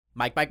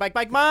Mike, Mike, Mike,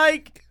 Mike,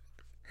 Mike.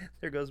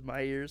 There goes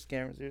my ears,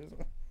 camera's ears.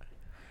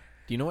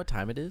 Do you know what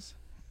time it is?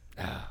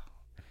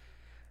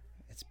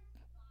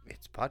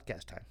 It's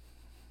podcast time.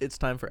 It's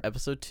time for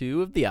episode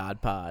 2 of The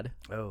Odd Pod.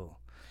 Oh.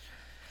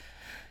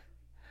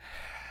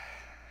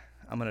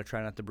 I'm going to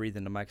try not to breathe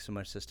in the mic so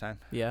much this time.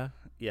 Yeah?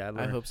 Yeah,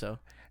 I hope so.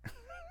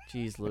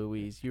 Jeez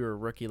Louise, you were a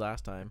rookie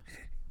last time.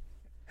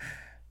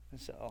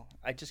 So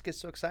I just get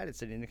so excited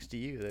sitting next to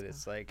you that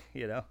it's like,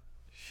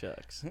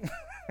 Shucks.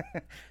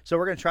 So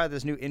we're going to try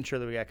this new intro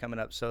that we got coming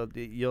up. So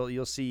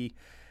you'll see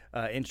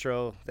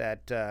intro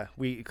that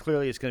we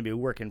clearly it's going to be a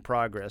work in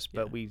progress,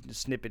 but we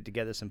snippet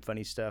together some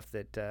funny stuff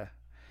that.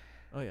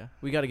 Oh yeah,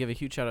 we got to give a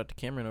huge shout out to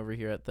Cameron over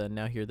here at the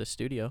Now Here the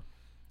studio.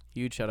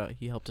 Huge shout out,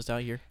 he helped us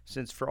out here.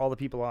 Since for all the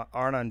people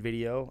aren't on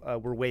video,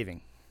 we're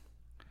waving.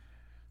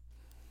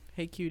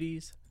 Hey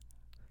cuties.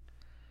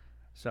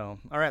 So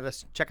all right,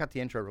 let's check out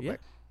the intro real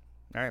quick.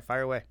 All right,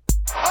 fire away.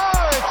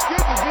 Oh, it's good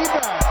to be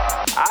back.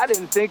 I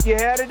didn't think you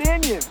had it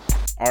in you.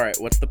 All right,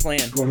 what's the plan?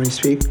 You want me to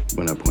speak?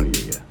 We're not pointing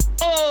at you yet.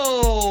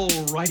 Oh,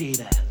 righty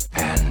then.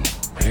 And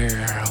here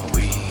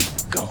we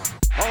go.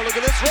 Oh, look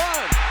at this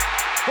run.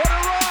 What a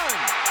run.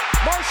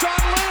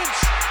 Marshawn Lynch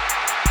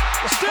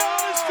still on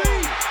his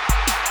feet.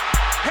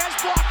 Has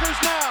blockers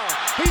now.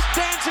 He's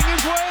dancing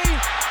his way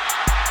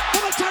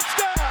for the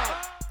touchdown.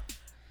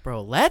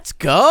 Bro, let's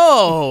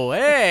go.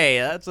 Hey,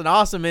 that's an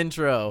awesome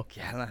intro.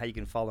 Yeah, I don't know how you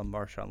can follow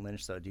Marshawn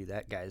Lynch though, dude.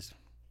 That guy's,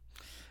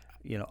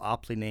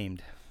 aptly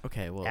named.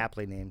 Okay, well,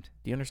 Aptly named.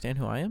 do you understand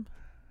who I am?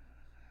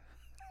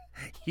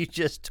 You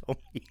just told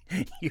me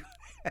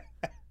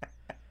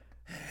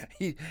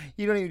you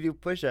don't even do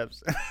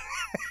push-ups.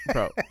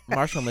 Bro,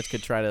 Marshawn Lynch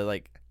could try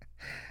to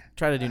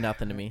do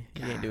nothing to me.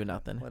 He ain't doing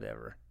nothing.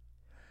 Whatever.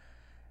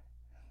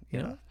 You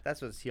know?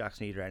 That's what the Seahawks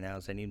need right now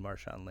is they need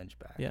Marshawn Lynch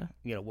back. Yeah.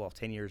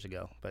 10 years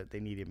ago, but they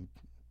need him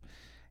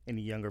in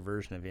a younger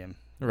version of him.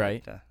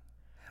 Right. But,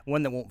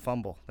 one that won't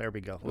fumble. There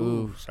we go.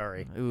 Ooh,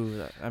 sorry.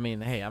 Ooh, I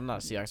mean, hey, I'm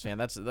not a Seahawks fan.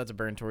 That's a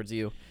burn towards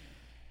you.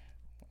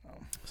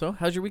 So,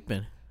 how's your week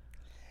been?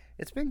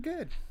 It's been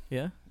good.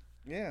 Yeah?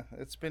 Yeah,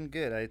 it's been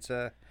good. It's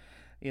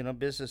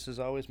business is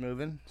always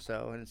moving,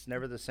 and it's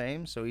never the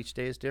same. So each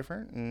day is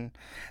different, and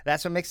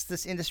that's what makes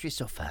this industry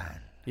so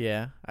fun.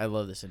 Yeah, I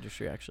love this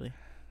industry actually.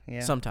 Yeah.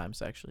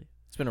 Sometimes actually,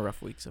 it's been a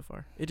rough week so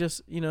far. It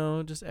just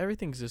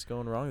everything's just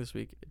going wrong this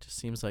week. It just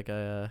seems like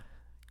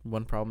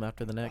one problem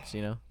after the next.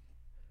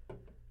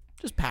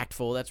 Just packed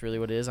full. That's really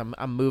what it is. I'm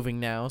moving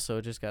now,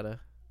 so just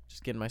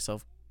getting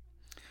myself.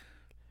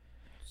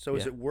 So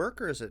is it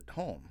work or is it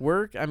home?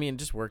 Work. I mean,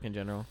 just work in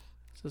general.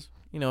 It's just,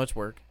 it's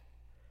work.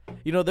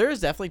 There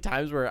is definitely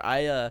times where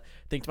I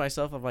think to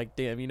myself, I'm like,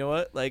 damn, you know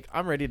what? Like,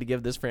 I'm ready to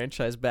give this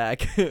franchise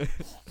back.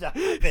 Stop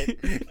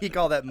it. You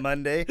call that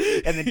Monday,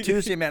 and then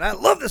Tuesday, man, I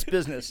love this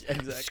business.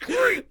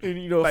 Exactly.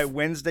 And, by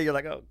Wednesday, you're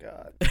like, oh,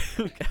 God.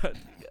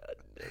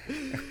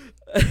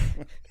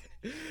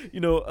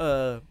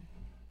 God.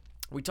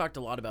 We talked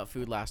a lot about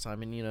food last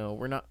time, and,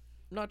 we're not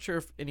sure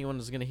if anyone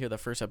is going to hear the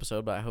first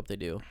episode, but I hope they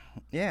do.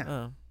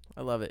 Yeah.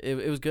 I love it.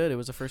 It was good. It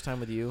was the first time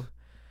with you.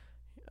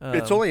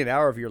 It's only an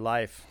hour of your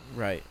life.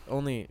 Right.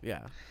 Only,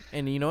 yeah.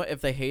 And you know what? If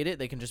they hate it,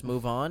 they can just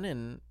move on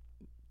and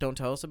don't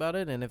tell us about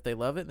it. And if they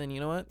love it, then you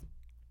know what?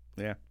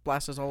 Yeah.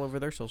 Blast us all over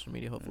their social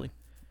media, hopefully.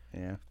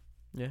 Yeah.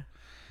 Yeah.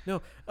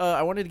 No,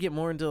 I wanted to get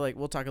more into,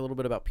 we'll talk a little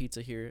bit about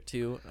pizza here,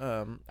 too.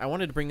 I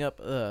wanted to bring up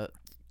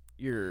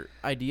your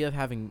idea of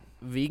having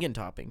vegan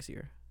toppings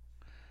here.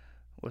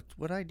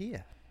 What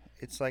idea?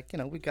 It's like,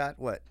 we got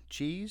what?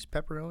 Cheese,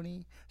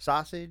 pepperoni,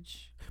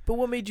 sausage. But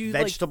what made you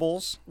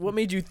vegetables? What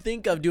made you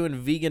think of doing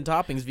vegan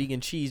toppings, vegan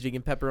cheese,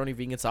 vegan pepperoni,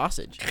 vegan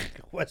sausage?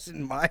 It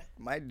wasn't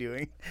my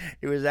doing.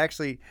 It was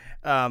actually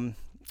we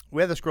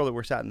have this girl that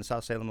works out in the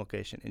South Salem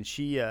location, and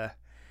she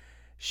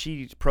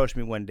approached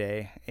me one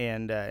day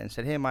and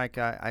said, "Hey, Mike,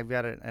 I've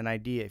got an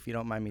idea. If you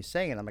don't mind me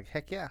saying it." I'm like,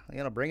 "Heck yeah,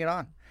 bring it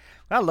on."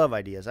 I love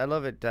ideas. I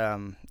love it.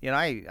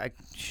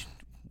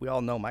 We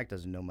all know Mike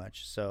doesn't know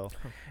much, so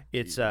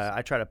it's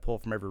I try to pull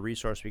from every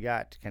resource we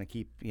got to kind of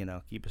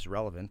keep us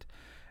relevant.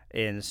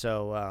 And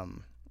so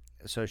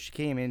she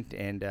came in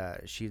and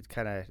she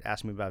kind of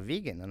asked me about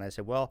vegan, and I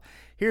said, well,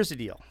 here's the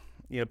deal.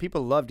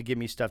 People love to give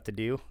me stuff to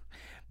do,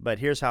 but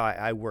here's how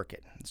I work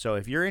it. So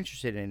if you're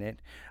interested in it,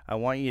 I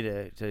want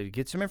you to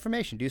get some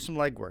information, do some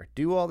legwork,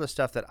 do all the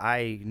stuff that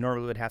I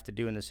normally would have to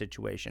do in this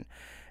situation,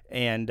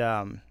 and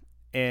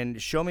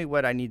show me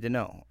what I need to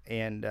know.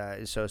 And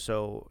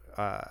so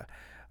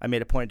I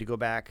made a point to go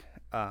back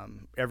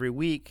every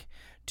week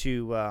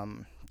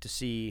to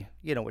see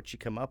what you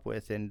come up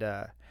with, and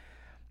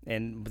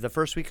the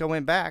first week I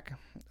went back,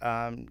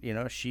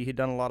 she had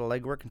done a lot of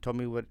legwork and told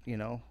me what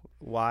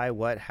why,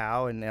 what,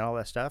 how, and all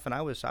that stuff, and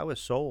I was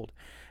sold.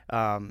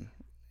 I'm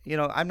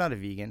not a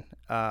vegan,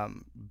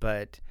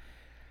 but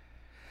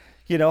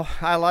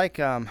I like.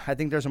 I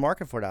think there's a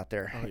market for it out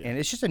there, Oh, yeah. and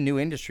it's just a new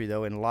industry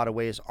though in a lot of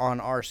ways on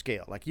our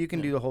scale. Like you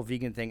can do the whole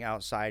vegan thing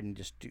outside and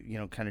just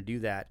kind of do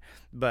that,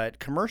 but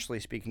commercially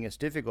speaking, it's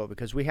difficult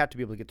because we have to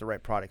be able to get the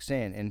right products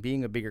in. And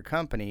being a bigger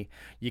company,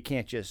 you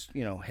can't just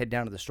head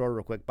down to the store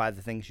real quick, buy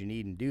the things you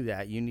need, and do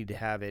that. You need to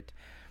have it,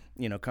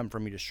 come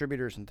from your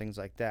distributors and things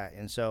like that.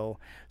 And so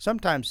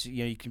sometimes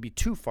you can be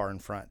too far in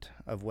front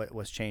of what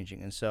was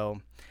changing. And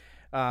so,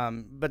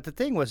 but the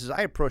thing is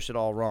I approached it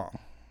all wrong.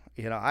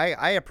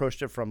 I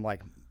approached it from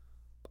like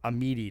a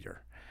meat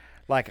eater.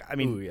 Like, I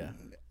mean, Ooh, yeah.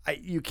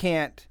 you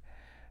can't,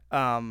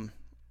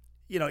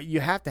 you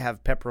have to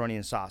have pepperoni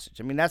and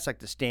sausage. I mean, that's like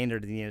the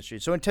standard in the industry.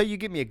 So until you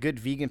give me a good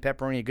vegan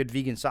pepperoni, a good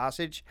vegan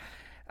sausage,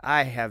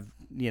 I have,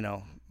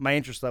 my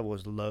interest level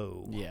is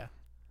low. Yeah.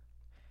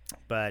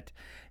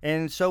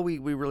 And so we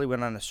really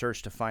went on a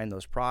search to find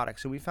those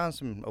products, and we found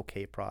some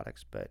okay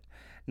products, but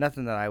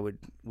nothing that I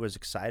was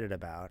excited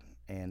about.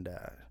 And,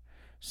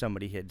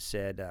 somebody had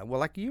said, well,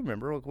 like you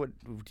remember, what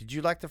did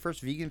you like the first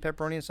vegan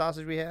pepperoni and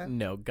sausage we had?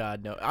 No,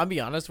 God, no. I'll be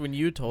honest, when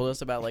you told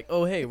us about like,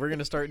 oh, hey, we're going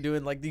to start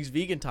doing like these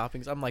vegan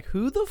toppings, I'm like,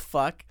 who the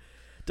fuck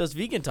does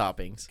vegan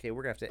toppings? Okay,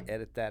 we're going to have to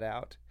edit that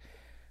out.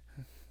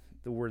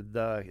 The word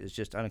 "the" is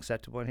just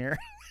unacceptable in here.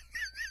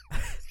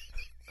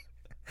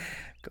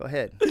 Go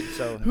ahead.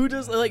 So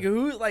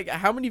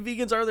how many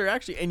vegans are there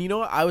actually? And you know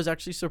what? I was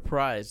actually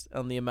surprised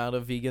on the amount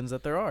of vegans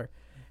that there are.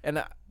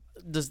 And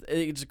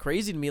it's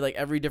crazy to me, like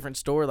every different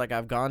store like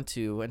I've gone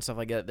to and stuff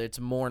like that, it's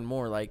more and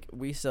more. Like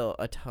we sell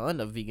a ton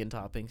of vegan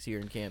toppings here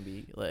in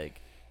Canby.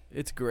 Like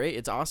it's great,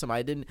 it's awesome.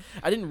 I didn't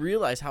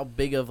realize how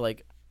big of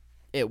like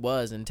it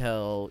was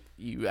until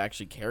you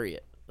actually carry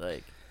it.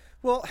 Like,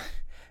 well,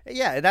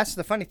 yeah, that's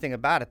the funny thing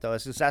about it though,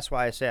 is that's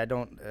why I say I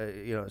don't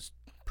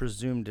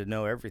presume to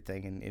know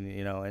everything,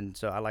 and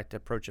so I like to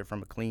approach it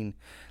from a clean,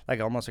 like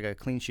almost like a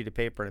clean sheet of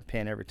paper and a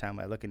pen every time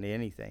I look into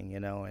anything,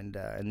 and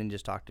then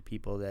just talk to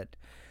people that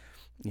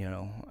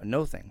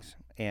know things.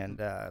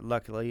 And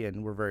luckily,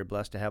 and we're very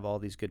blessed to have all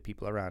these good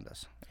people around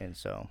us, and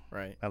so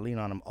right, I lean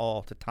on them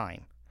all the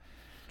time.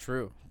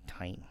 True.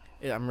 Time.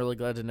 Yeah, I'm really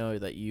glad to know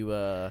that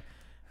you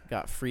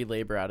got free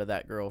labor out of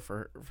that girl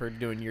for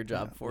doing your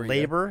job for you.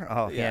 Labor?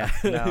 Oh yeah.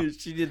 No.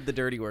 She did the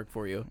dirty work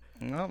for you.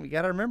 Well, you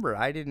got to remember,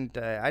 I didn't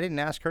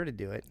ask her to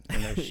do it.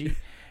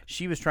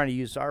 She was trying to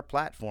use our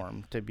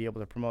platform to be able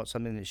to promote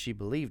something that she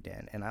believed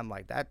in, and I'm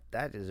like, that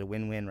is a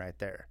win-win right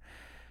there.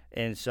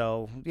 And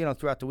so,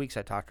 throughout the weeks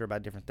I talked to her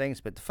about different things.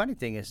 But the funny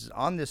thing is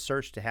on this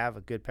search to have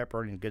a good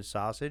pepperoni and good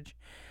sausage,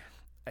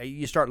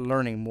 you start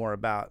learning more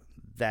about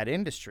that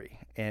industry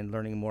and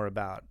learning more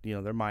about,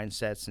 their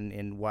mindsets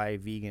and why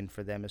vegan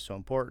for them is so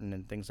important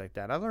and things like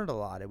that. I learned a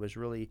lot. It was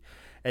really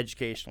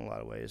educational in a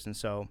lot of ways. And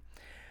so,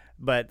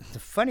 but the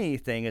funny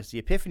thing is the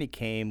epiphany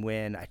came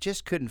when I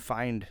just couldn't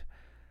find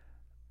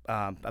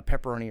a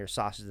pepperoni or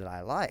sausage that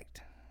I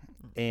liked.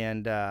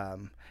 And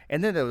then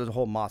there was the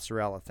whole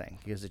mozzarella thing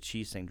because the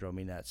cheese thing drove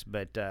me nuts.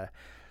 But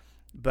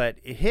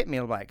it hit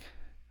me like,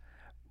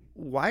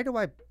 why do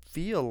I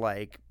feel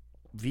like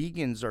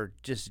vegans are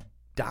just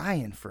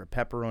dying for a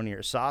pepperoni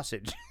or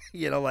sausage?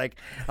 Like,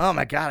 oh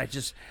my God,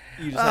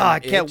 I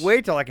can't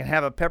wait till I can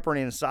have a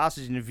pepperoni and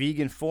sausage in a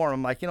vegan form.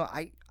 I'm like,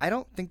 I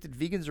don't think that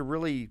vegans are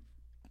really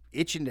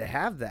itching to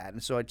have that.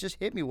 And so it just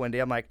hit me one day.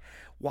 I'm like,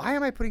 why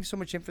am I putting so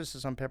much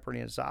emphasis on pepperoni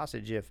and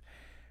sausage if,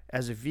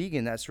 as a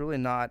vegan, that's really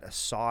not a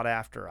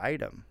sought-after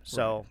item?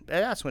 So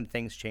that's when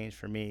things changed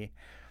for me.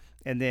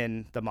 And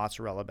then the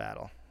mozzarella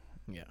battle.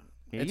 Yeah,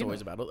 it's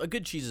always a battle. A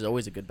good cheese is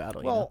always a good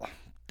battle. Well,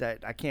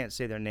 that I can't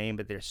say their name,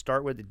 but they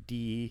start with a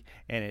D,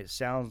 and it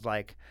sounds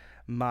like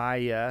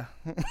Maya.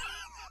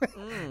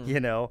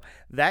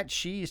 That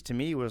cheese to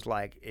me was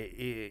like,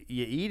 you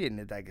eat it,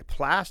 and like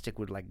plastic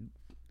would like,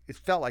 it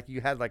felt like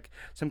you had like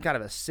some kind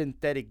of a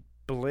synthetic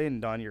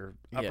blend on your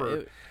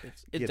upper.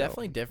 It's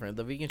definitely different.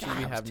 The vegan cheese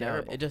we have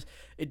now, terrible.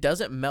 it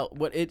doesn't melt.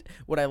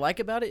 What I like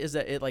about it is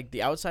that it, like,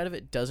 the outside of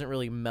it doesn't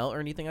really melt or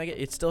anything like it.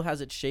 It still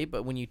has its shape,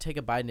 but when you take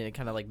a bite in it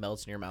kind of like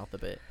melts in your mouth a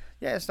bit.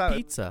 Yeah, it's not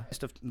pizza.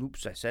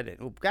 Oops, I said it.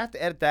 Got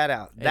to edit that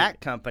out. Hey.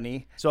 That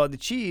company. So the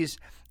cheese,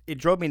 it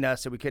drove me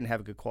nuts that we couldn't have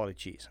a good quality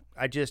cheese.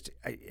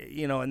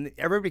 And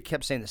everybody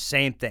kept saying the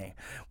same thing.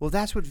 Well,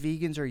 that's what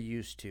vegans are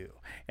used to,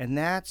 and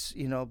that's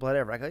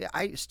whatever.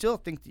 I still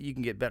think that you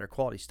can get better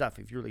quality stuff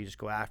if you really just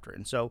go after it.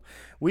 And so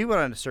we went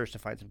on a search to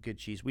find some good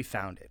cheese. We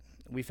found it.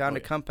 We found a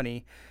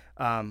company,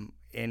 and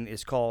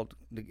it's called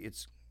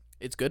It's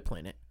Good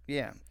Planet.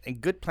 Yeah,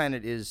 and Good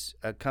Planet is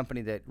a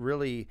company that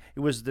really, it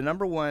was the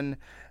number one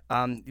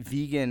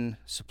vegan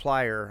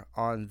supplier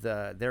on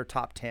their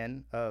top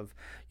 10 of,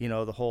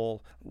 the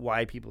whole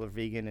why people are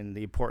vegan and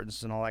the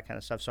importance and all that kind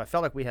of stuff. So I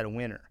felt like we had a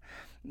winner.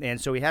 And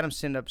so we had them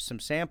send up some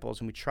samples,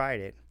 and we tried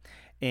it.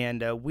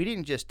 And we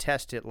didn't just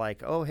test it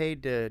like, oh, hey,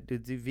 do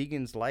the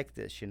vegans like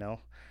this,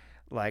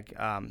 Like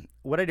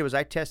what I did was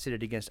I tested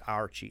it against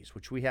our cheese,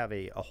 which we have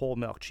a whole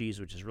milk cheese,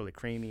 which is really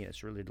creamy and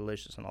it's really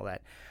delicious and all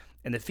that.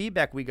 And the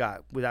feedback we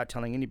got without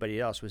telling anybody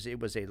else was it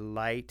was a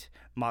light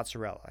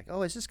mozzarella. Like,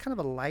 oh, is this kind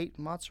of a light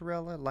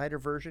mozzarella, lighter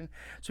version?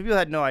 So people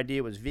had no idea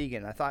it was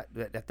vegan. I thought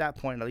that at that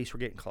point, at least we're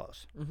getting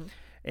close. Mm-hmm.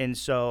 And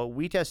so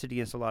we tested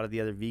against a lot of the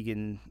other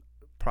vegan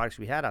products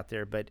we had out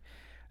there,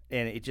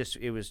 and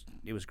it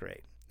was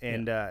great.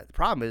 And the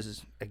problem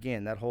is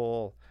again, that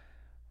whole,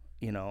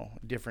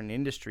 different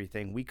industry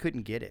thing, we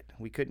couldn't get it.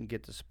 We couldn't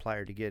get the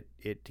supplier to get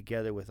it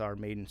together with our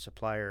maiden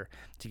supplier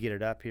to get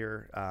it up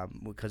here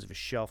because of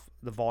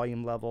the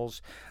volume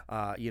levels.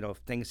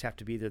 Things have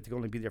to be there. They can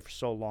only be there for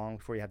so long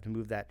before you have to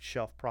move that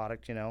shelf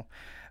product,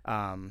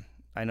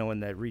 I know in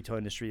the retail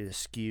industry, the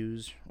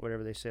SKUs,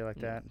 whatever they say like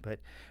that. But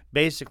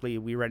basically,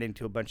 we ran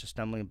into a bunch of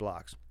stumbling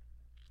blocks.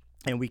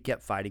 And we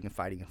kept fighting and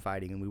fighting and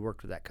fighting. And we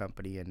worked with that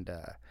company,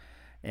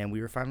 and we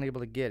were finally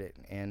able to get it.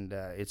 And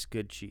it's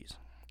good cheese.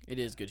 It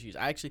is good cheese.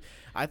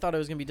 I thought I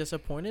was going to be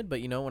disappointed,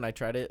 but, when I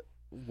tried it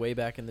way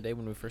back in the day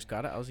when we first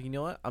got it, I was like, you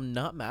know what? I'm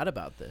not mad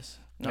about this.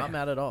 Not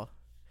mad at all.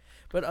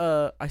 But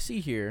I see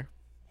here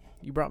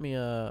you brought me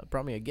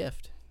a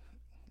gift.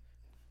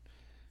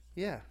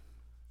 Yeah.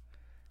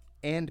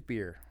 And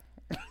beer.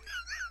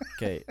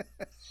 Okay.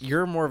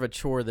 You're more of a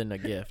chore than a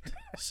gift.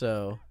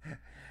 So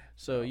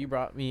you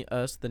brought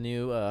us the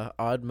new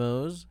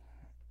Oddmo's.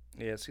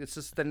 Yes, it's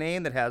just the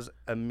name that has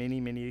a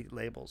many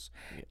labels.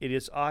 Yeah. It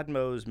is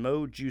Oddmo's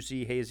Mo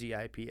Juicy Hazy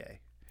IPA.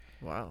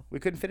 Wow. We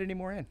couldn't fit any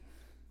more in.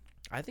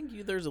 I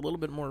think there's a little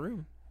bit more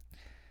room.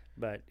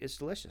 But it's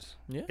delicious.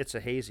 Yeah. It's a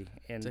hazy.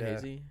 And, it's a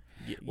hazy.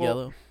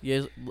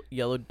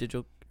 Yellow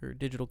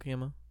digital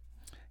camo.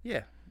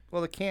 Yeah.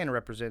 Well, the can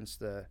represents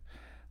the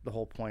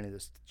whole point of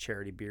this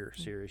charity beer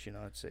series.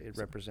 It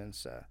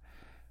represents,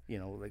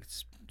 like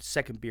it's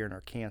second beer in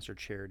our cancer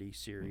charity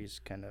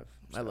series kind of.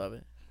 So. I love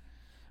it.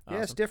 Yeah,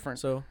 awesome. It's different.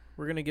 So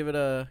we're gonna give it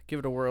a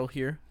whirl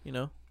here.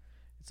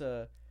 It's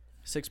a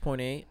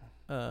 6.8,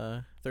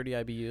 30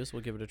 IBUs.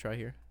 We'll give it a try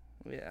here.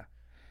 Yeah.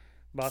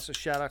 Boss, a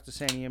shout out to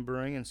San Ian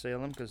Brewing in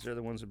Salem because they're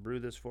the ones that brew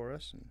this for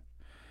us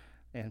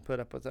and put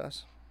up with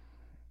us.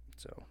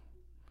 So,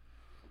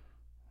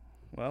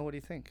 well, what do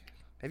you think?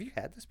 Have you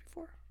had this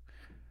before?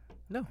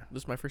 No,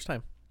 this is my first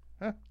time.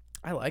 Huh?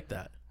 I like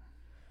that.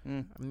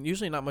 I'm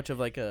usually not much of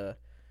like an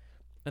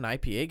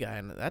IPA guy,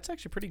 and that's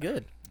actually pretty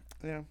good.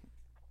 Yeah.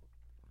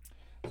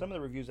 Some of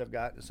the reviews I've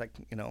got, it's like,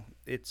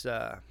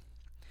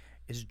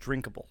 it's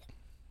drinkable.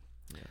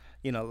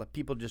 Yeah. Like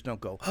people just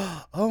don't go,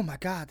 oh my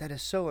God, that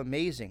is so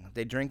amazing.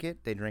 They drink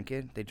it, they drink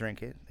it, they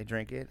drink it, they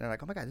drink it, and they're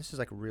like, oh my God, this is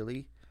like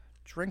really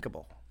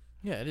drinkable.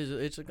 Yeah, it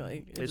is.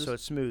 So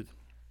it's smooth.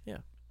 Yeah.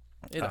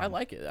 I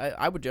like it.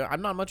 I would.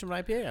 I'm not much of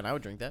an IPA, and I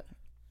would drink that.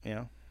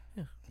 Yeah.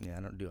 Yeah. Yeah,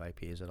 I don't do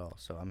IPAs at all,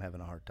 so I'm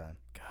having a hard time.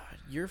 God,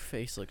 your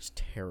face looks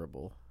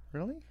terrible.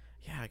 Really?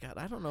 Yeah, God,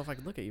 I don't know if I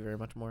could look at you very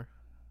much more.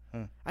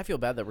 Huh. I feel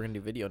bad that we're gonna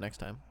do video next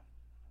time.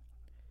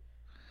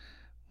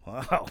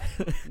 Wow.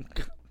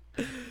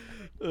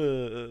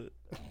 That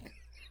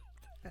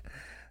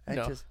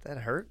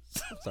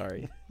hurts.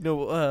 Sorry.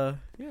 No.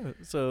 Yeah.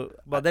 So.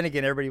 Well, then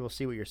again, everybody will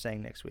see what you're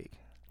saying next week.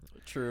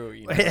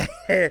 True.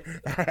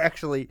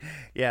 Actually,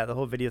 yeah, the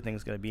whole video thing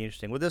is going to be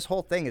interesting. Well, this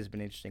whole thing has been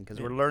interesting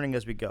because we're learning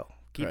as we go.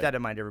 Keep that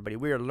in mind, everybody.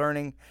 We are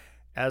learning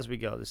as we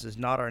go. This is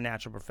not our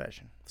natural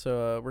profession.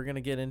 So we're going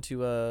to get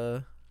into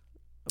a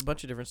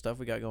bunch of different stuff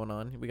we got going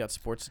on. We got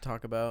sports to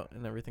talk about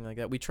and everything like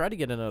that. We tried to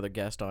get another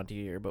guest onto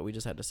here, but we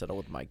just had to settle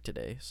with Mike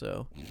today.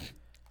 So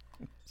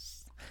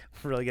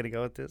we're really going to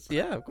go with this?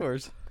 Yeah, of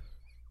course.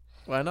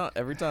 Why not?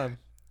 Every time.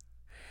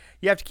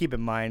 You have to keep in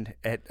mind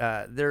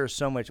there's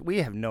so much. We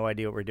have no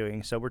idea what we're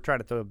doing, so we're trying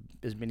to throw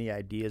as many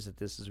ideas at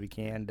this as we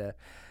can to,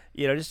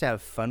 just to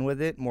have fun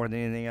with it more than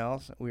anything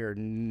else. We are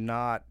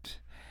not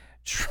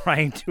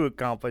trying to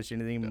accomplish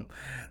anything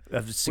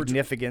of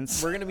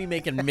significance. We're going to be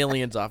making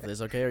millions off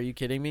this, okay? Are you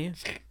kidding me?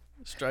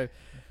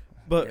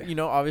 But,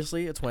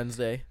 obviously it's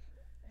Wednesday.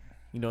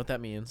 You know what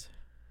that means.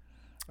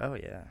 Oh,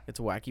 yeah.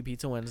 It's Wacky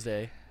Pizza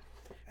Wednesday.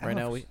 Right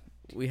now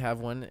we have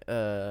one.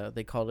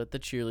 They called it the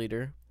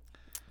Cheerleader.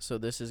 So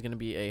this is going to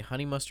be a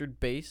honey mustard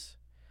base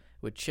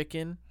with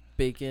chicken,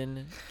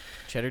 bacon,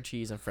 cheddar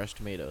cheese, and fresh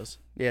tomatoes.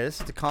 Yeah,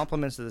 this is the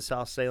compliments of the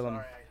South Salem.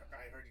 Sorry,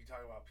 I heard you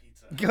talk about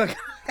pizza.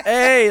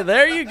 Hey,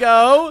 there you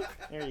go.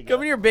 There you go.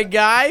 Come here, big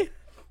guy.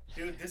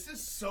 Dude, this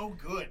is so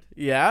good.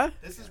 Yeah?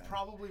 This is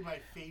probably my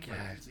favorite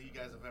pizza you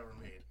guys have ever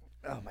made.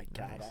 Oh, my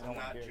God. I'm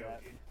not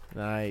joking.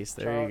 Nice.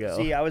 There you go.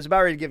 See, I was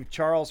about ready to give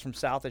Charles from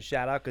South a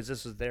shout-out because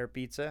this was their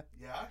pizza.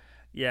 Yeah?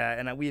 Yeah,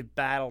 and we have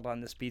battled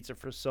on this pizza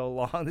for so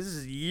long. This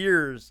is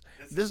years.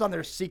 This is on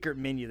their secret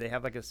menu. They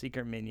have like a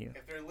secret menu.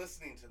 If they're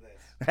listening to this,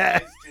 you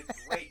guys did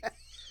great.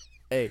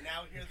 Hey.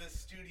 Now here the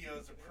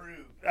studio's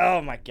approved.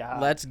 Oh, my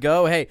God. Let's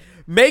go. Hey,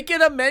 make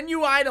it a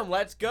menu item.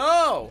 Let's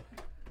go.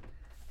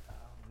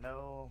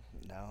 No.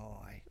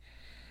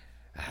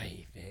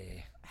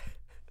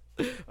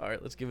 All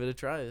right, let's give it a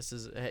try.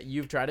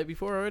 You've tried it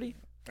before already?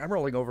 I'm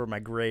rolling over my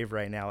grave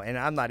right now, and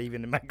I'm not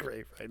even in my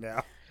grave right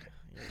now.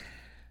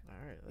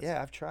 All right.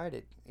 Yeah, I've tried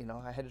it. You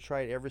know, I had to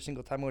try it every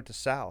single time I went to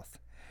South,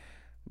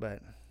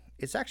 but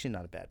it's actually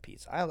not a bad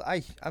pizza.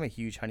 I'm a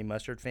huge honey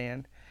mustard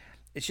fan.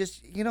 It's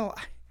just, you know,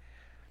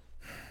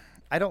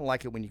 I don't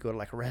like it when you go to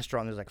like a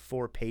restaurant. There's like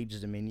 4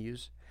 pages of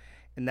menus,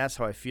 and that's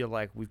how I feel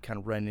like we've kind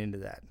of run into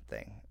that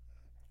thing.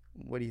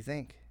 What do you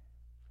think?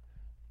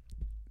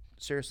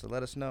 Seriously,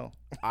 let us know.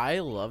 I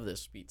love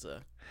this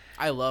pizza.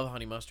 I love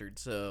honey mustard,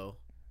 so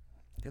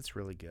It's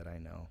really good, I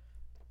know.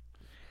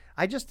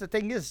 The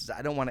thing is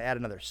I don't want to add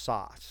another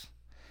sauce.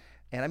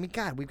 And I mean,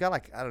 God, we've got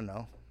like, I don't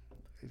know.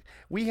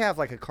 We have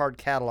like a card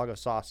catalog of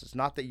sauces.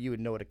 Not that you would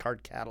know what a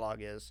card catalog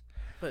is.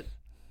 but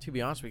to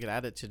be honest, we could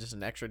add it to just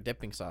an extra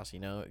dipping sauce, you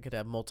know? It could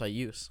have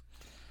multi-use.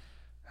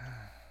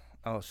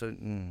 Oh, so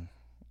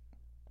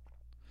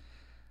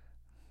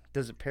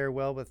does it pair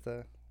well with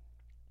the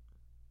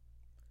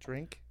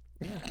drink?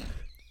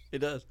 It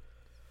does.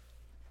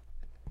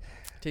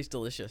 Tastes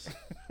delicious.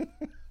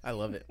 I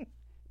love it.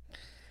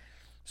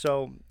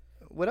 So,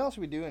 what else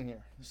are we doing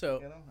here? So,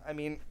 You know, I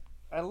mean,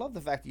 I love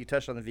the fact that you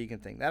touched on the vegan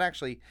thing. That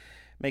actually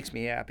makes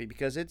me happy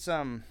because it's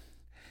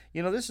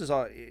you know, this is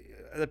all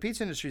the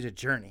pizza industry is a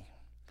journey.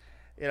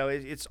 You know,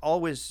 it's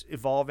always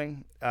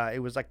evolving.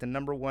 It was like the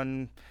number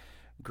one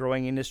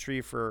growing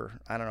industry for,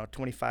 I don't know,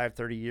 25,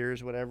 30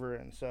 years, whatever.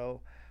 And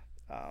so,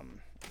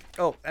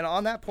 and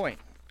on that point,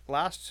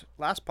 last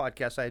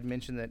podcast I had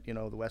mentioned that, you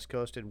know, the West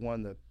Coast had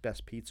won the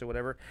best pizza,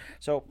 whatever.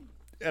 So,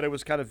 and it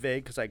was kind of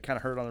vague because I kind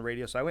of heard it on the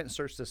radio. So I went and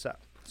searched this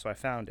up. So I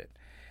found it.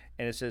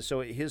 And it says, so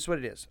here's what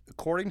it is.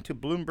 According to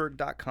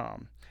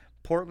Bloomberg.com,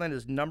 Portland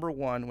is number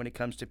 1 when it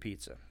comes to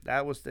pizza.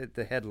 That was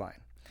the headline.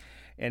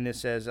 And it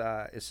says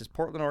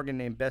Portland, Oregon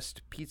named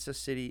best pizza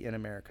city in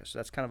America. So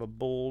that's kind of a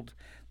bold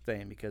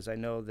thing because I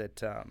know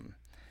that,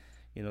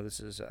 you know, this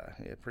is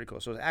pretty cool.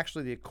 So it's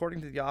actually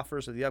according to the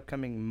offers of the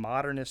upcoming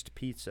Modernist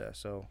Pizza.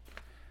 So,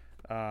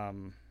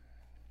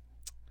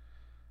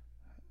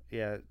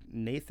 yeah,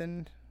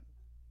 Nathan,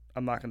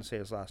 I'm not going to say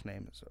his last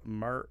name. It's I'm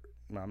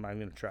not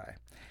going to try.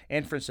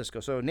 And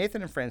Francisco. So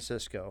Nathan and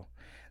Francisco,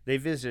 they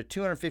visited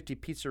 250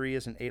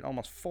 pizzerias and ate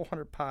almost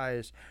 400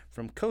 pies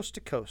from coast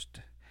to coast.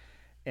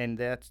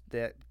 And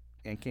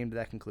and came to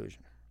that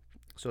conclusion.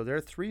 So their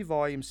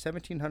 3-volume,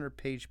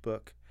 1,700-page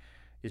book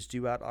is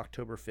due out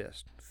October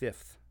 5th.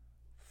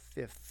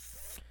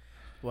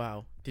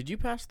 wow. Did you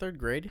pass 3rd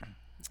grade?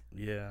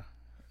 Yeah,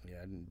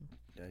 I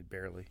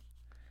barely.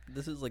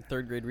 This is like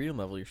 3rd grade reading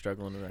level you're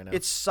struggling with right now.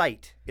 It's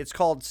sight. It's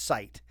called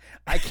sight.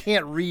 I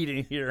can't read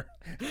in here.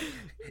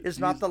 It's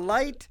not the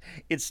light.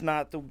 It's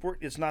not the word.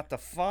 It's not the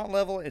font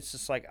level. It's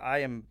just like I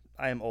am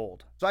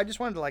old. So I just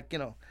wanted to, like, you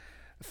know,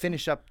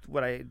 finish up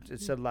what I had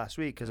said last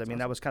week because I mean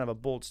that was kind of a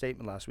bold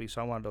statement last week.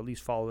 So I wanted to at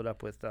least follow it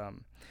up with,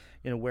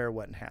 you know, where,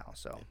 what, and how.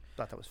 So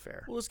thought that was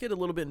fair. Well, let's get a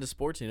little bit into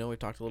sports. You know, we've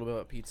talked a little bit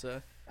about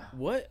pizza.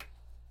 What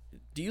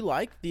do you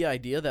like the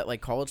idea that like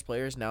college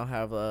players now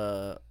have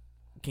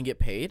can get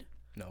paid?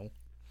 No,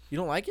 You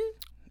don't like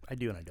it? I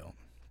do and I don't.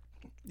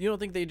 You don't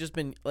think they've just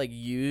been like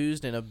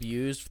used and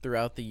abused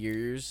throughout the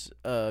years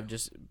of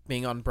just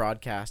being on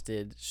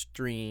broadcasted,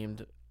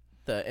 streamed,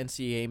 the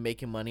NCAA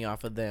making money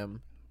off of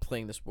them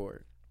playing the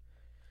sport?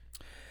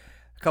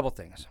 A couple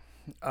things.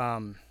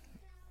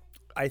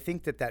 I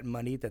think that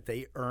money that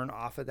they earn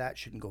off of that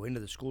shouldn't go into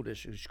the school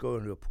district. It should go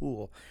into a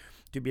pool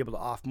to be able to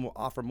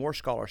offer more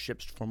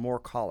scholarships for more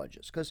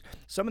colleges. Because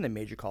some of the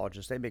major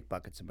colleges, they make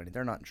buckets of money.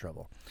 They're not in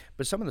trouble.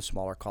 But some of the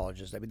smaller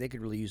colleges, I mean, they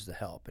could really use the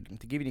help. And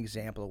to give you an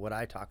example of what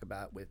I talk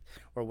about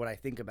or what I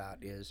think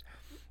about is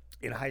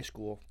in high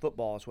school,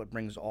 football is what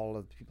brings all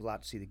of the people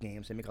out to see the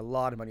games. They make a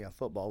lot of money on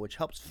football, which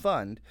helps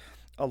fund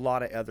a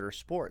lot of other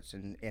sports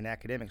and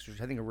academics,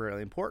 which I think are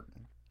really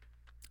important.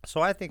 So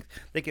I think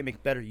they can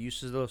make better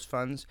use of those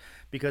funds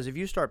because if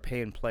you start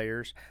paying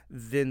players,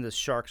 then the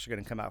sharks are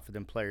going to come out for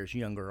them players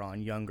younger,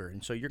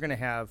 and so you're going to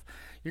have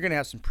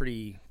some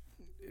pretty,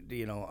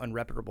 you know,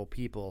 unreputable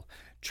people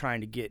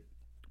trying to get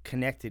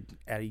connected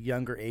at a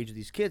younger age with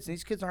these kids. And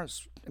these kids aren't.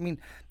 I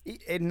mean,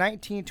 at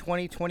 19,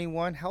 20,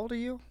 21, how old are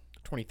you?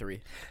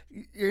 23.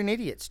 You're an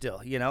idiot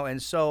still, you know, and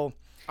so.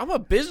 I'm a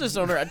business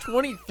owner at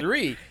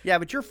 23. Yeah,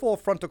 but your full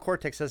frontal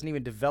cortex doesn't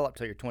even develop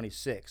till you're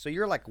 26, so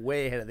you're like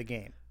way ahead of the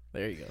game.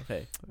 There you go.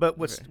 Hey, But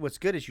what's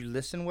good is you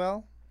listen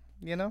well,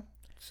 you know.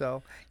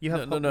 So you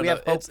have no. we have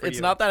hope It's for it's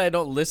you. not that I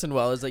don't listen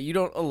well. It's that you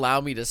don't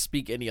allow me to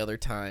speak any other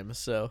time.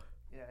 So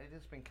Yeah, it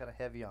has been kind of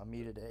heavy on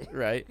me today.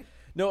 right.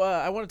 No,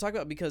 I want to talk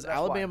about because That's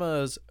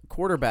Alabama's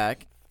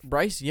quarterback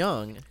Bryce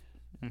Young,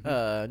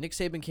 Nick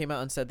Saban came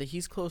out and said that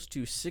he's close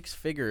to 6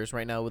 figures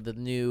right now with the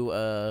new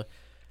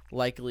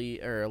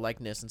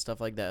likeness and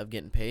stuff like that of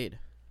getting paid.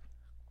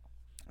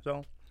 So,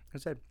 like I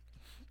said,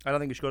 I don't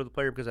think you should go to the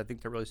player because I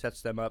think that really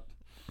sets them up.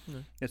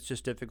 It's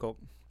just difficult,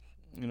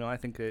 you know. I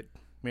think that,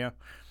 yeah.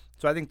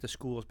 So I think the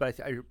schools, but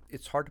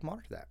it's hard to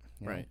monitor that,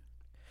 you know? Right.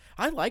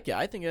 I like it.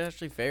 I think it's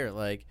actually fair.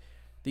 Like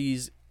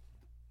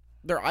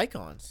they're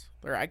icons.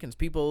 They're icons.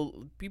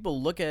 People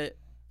look at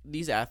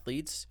these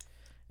athletes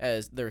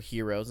as their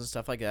heroes and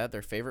stuff like that.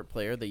 Their favorite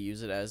player. They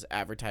use it as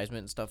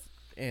advertisement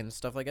and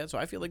stuff like that. So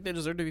I feel like they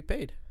deserve to be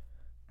paid.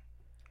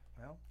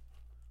 Well,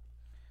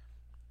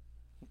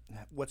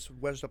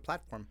 where's the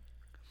platform?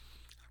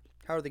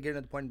 How are they getting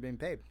to the point of being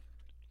paid?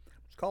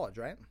 It's college,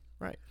 right?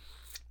 Right.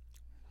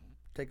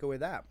 Take away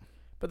that.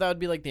 But that would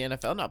be like the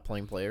NFL not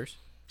playing players.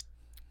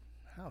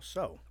 How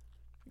so?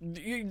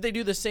 They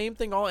do the same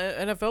thing all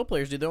NFL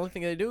players do. The only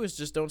thing they do is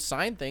just don't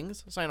sign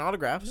things, sign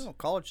autographs. No,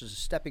 college is a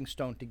stepping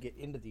stone to get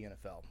into the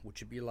NFL, which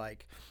would be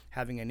like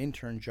having an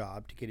intern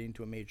job to get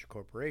into a major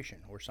corporation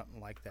or something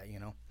like that,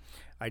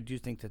 I do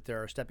think that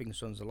there are stepping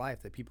stones of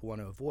life that people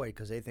want to avoid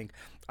because they think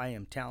I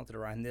am talented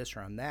or I'm this or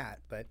I'm that.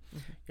 But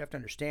you have to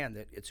understand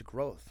that it's a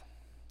growth,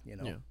 Yeah.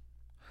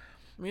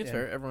 I mean, it's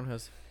fair. Everyone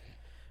has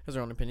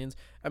their own opinions.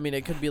 I mean,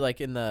 it could be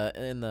like in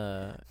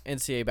the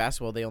NCAA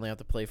basketball, they only have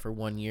to play for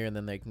 1 year and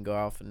then they can go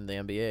off in the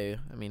NBA.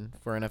 I mean,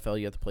 for NFL,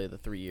 you have to play the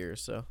 3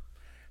 years. So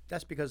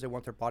that's because they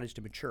want their bodies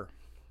to mature.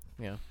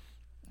 Yeah.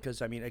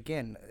 Because, I mean,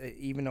 again,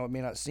 even though it may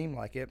not seem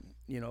like it,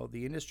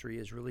 the industry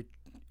is really,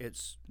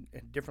 it's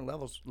at different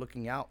levels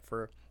looking out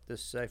for the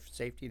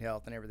safety and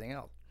health and everything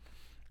else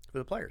for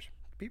the players,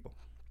 people.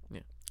 Yeah.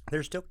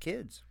 They're still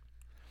kids.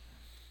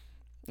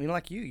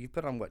 Like you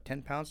put on,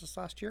 10 pounds this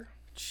last year?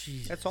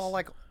 Jeez. That's all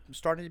like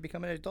starting to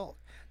become an adult.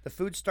 The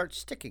food starts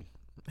sticking.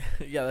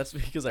 Yeah, that's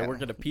because I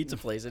work at a pizza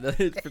place.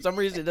 For some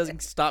reason, it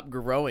doesn't stop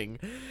growing.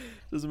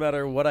 Doesn't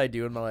matter what I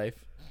do in my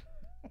life.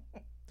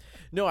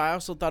 No, I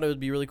also thought it would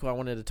be really cool. I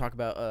wanted to talk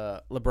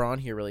about LeBron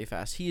here really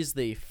fast. He is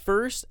the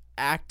first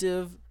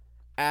active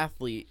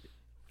athlete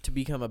to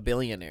become a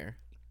billionaire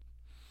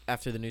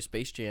after the new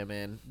Space Jam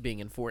and being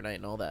in Fortnite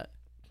and all that.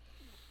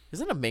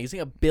 Isn't it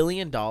amazing? $1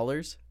 billion?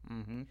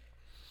 Mm-hmm.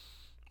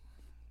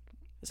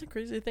 Isn't it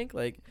crazy to think?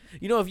 Like,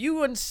 if you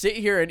wouldn't sit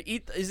here and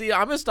eat... See,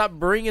 I'm going to stop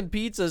bringing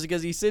pizzas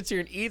because he sits here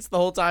and eats the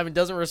whole time and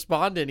doesn't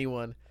respond to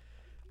anyone.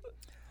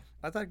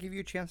 I thought I'd give you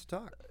a chance to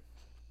talk.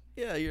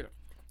 Yeah, you're...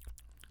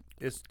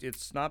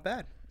 It's not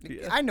bad.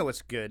 Yeah. I know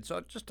it's good, so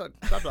just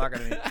stop talking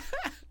to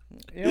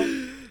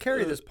me.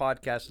 Carry this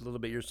podcast a little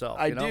bit yourself.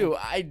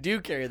 I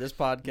do carry this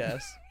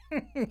podcast.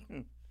 I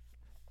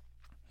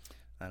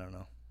don't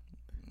know.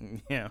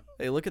 Yeah.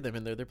 Hey, look at them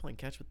in there. They're playing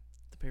catch with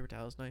the paper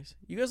towels. Nice.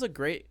 You guys look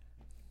great.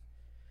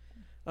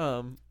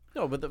 No,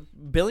 but the $1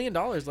 billion,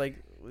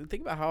 like,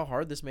 think about how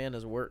hard this man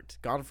has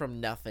worked. Gone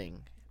from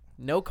nothing.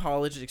 No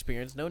college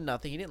experience, no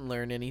nothing. He didn't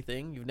learn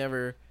anything. You've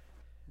never...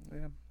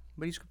 Yeah.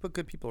 But he's put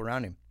good people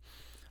around him.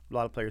 A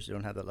lot of players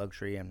don't have that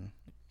luxury, and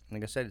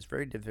like I said, it's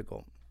very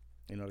difficult,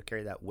 to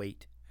carry that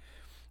weight.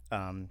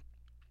 A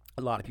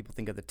lot of people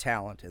think of the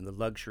talent and the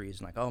luxuries,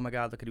 and like, oh my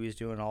God, look at what he's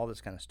doing, all this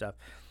kind of stuff.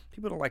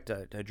 People don't like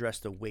to address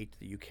the weight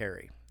that you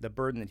carry, the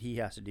burden that he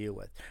has to deal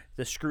with,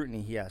 the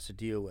scrutiny he has to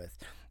deal with,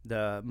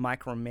 the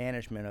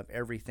micromanagement of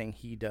everything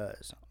he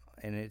does,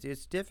 and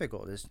it's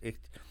difficult.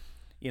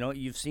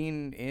 You've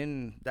seen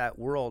in that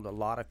world, a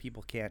lot of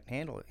people can't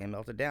handle it and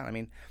melt it down. I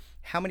mean,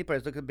 how many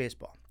players, look at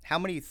baseball, how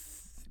many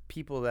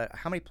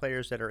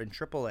players that are in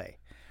AAA,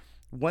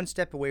 one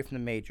step away from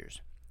the majors,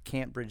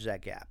 can't bridge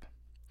that gap?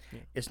 Yeah.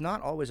 It's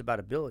not always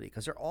about ability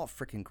because they're all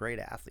freaking great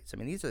athletes. I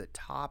mean, these are the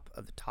top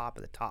of the top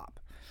of the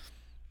top.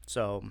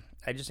 So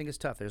I just think it's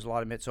tough. There's a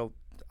lot of it. So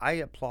I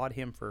applaud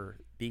him for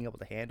being able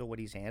to handle what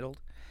he's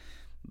handled,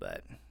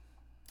 but I'm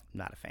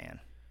not a fan.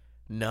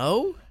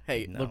 No?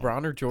 Hey, No.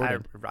 LeBron or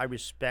Jordan? I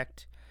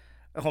respect.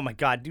 Oh my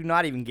God! Do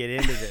not even get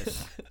into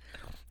this.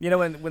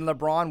 When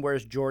LeBron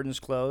wears Jordan's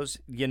clothes,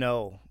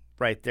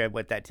 right there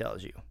what that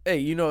tells you.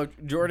 Hey,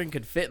 if Jordan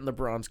could fit in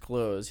LeBron's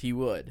clothes, he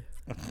would.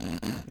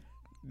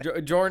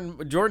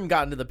 Jordan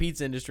got into the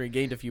pizza industry and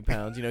gained a few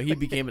pounds. He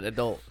became an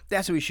adult.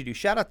 That's what we should do.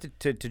 Shout out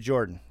to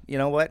Jordan. You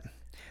know what?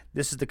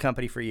 This is the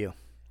company for you.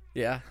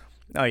 Yeah.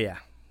 Oh yeah.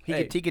 He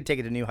Hey. could take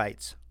it to new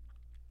heights.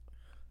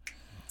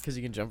 Because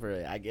he can jump for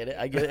it. I get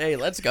it. Hey,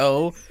 let's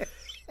go.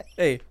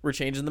 Hey, we're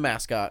changing the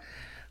mascot.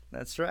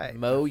 That's right.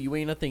 Mo, you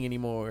ain't a thing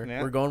anymore.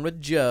 Yeah. We're going with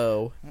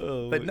Joe.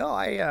 But no,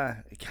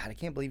 I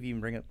can't believe you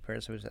even bring up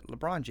comparison.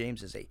 LeBron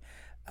James is a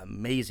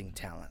amazing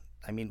talent.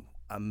 I mean,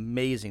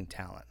 amazing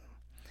talent.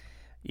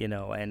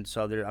 And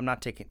so I'm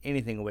not taking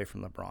anything away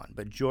from LeBron,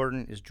 but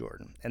Jordan is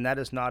Jordan, and that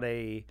is not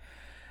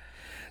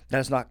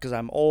because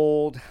I'm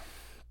old.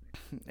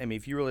 I mean,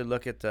 if you really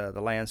look at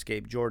the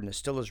landscape, Jordan is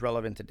still as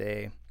relevant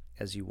today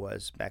as he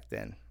was back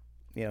then.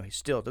 He's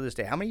still to this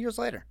day. How many years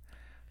later?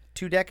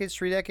 2 decades,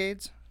 3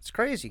 decades? It's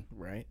crazy.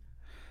 Right.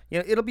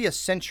 It'll be a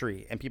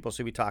century, and people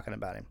still be talking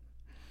about him.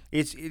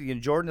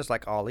 Jordan is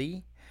like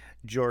Ali.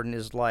 Jordan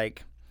is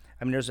like,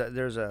 I mean,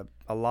 there's a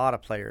lot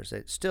of players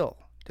that still,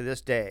 to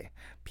this day,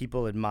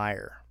 people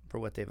admire for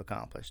what they've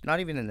accomplished. Not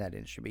even in that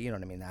industry, but you know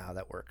what I mean, how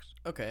that works.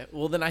 Okay.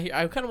 Well, then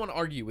I kind of want to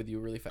argue with you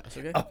really fast,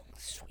 okay? Oh,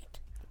 sweet.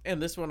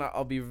 And this one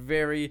I'll be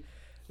very,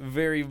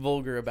 very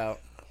vulgar about.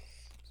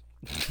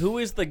 Who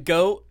is the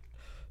GOAT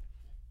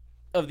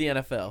of the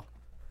NFL?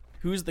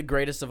 Who's the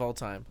greatest of all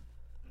time?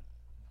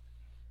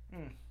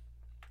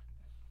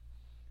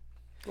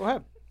 Go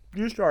ahead.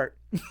 You start.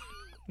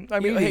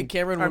 Hey,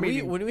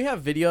 Cameron, when we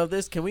have video of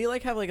this, can we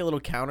have a little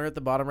counter at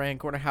the bottom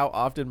right-hand corner how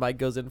often Mike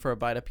goes in for a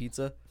bite of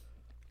pizza?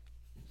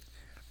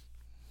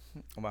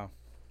 Wow.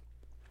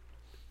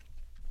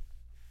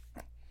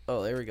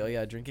 Oh, there we go.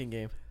 Yeah, drinking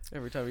game.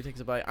 Every time he takes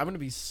a bite, I'm gonna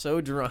be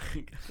so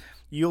drunk.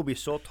 You'll be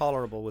so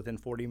tolerable within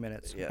 40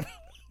 minutes. Yeah.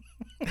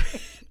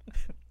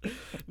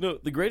 No,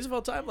 the greatest of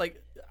all time.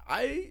 Like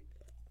I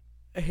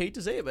hate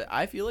to say it, but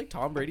I feel like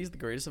Tom Brady's the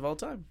greatest of all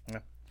time.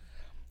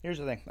 Here's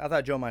the thing. I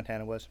thought Joe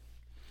Montana was.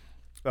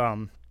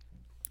 But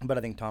I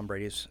think Tom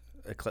Brady's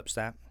eclipsed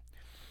that.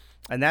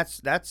 And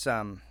that's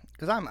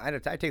because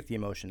I take the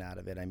emotion out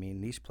of it. I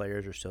mean, these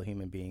players are still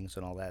human beings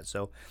and all that.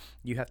 So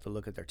you have to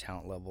look at their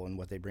talent level and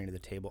what they bring to the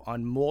table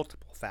on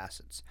multiple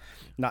facets,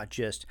 not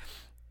just,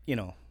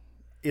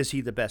 is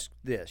he the best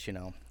this,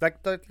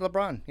 Like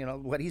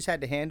LeBron, what he's had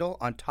to handle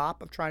on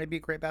top of trying to be a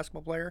great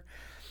basketball player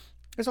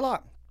is a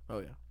lot. Oh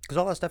yeah. Because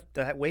all that stuff,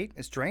 that weight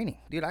is draining.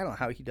 Dude, I don't know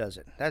how he does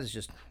it. That is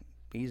just,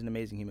 he's an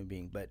amazing human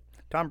being. But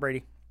Tom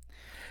Brady,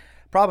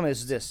 problem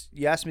is this.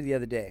 You asked me the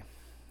other day,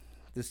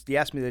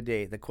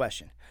 the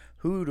question,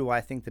 who do I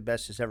think the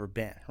best has ever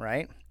been,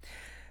 right?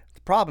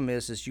 The problem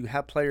is you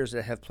have players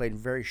that have played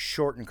very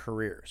shortened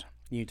careers.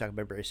 You talk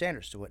about Barry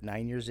Sanders. So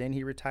 9 years in,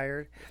 he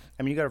retired?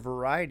 I mean, you got a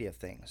variety of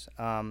things.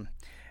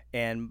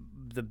 And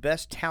the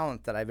best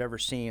talent that I've ever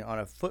seen on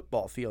a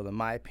football field, in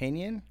my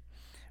opinion,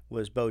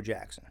 was Bo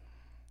Jackson.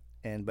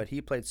 But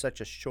he played such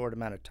a short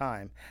amount of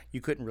time, you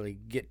couldn't really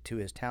get to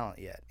his talent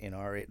yet,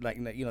 or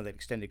that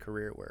extended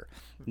career where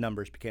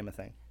numbers became a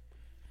thing.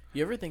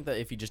 You ever think that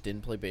if he just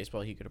didn't play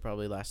baseball, he could have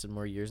probably lasted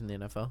more years in the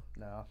NFL?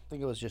 No, I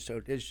think it's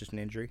just an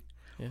injury.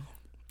 Yeah.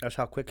 That's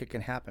how quick it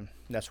can happen.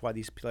 That's why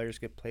these players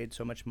get paid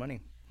so much money.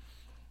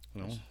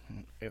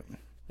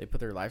 They put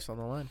their lives on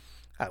the line.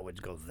 I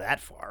wouldn't go that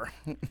far.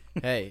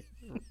 Hey,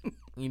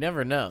 you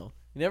never know.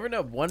 You never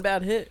know. One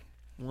bad hit.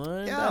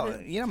 Bad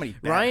hit. You know how many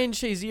Ryan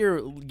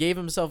Shazier gave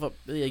himself up.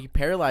 He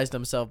paralyzed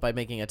himself by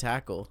making a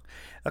tackle.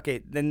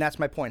 Okay, then that's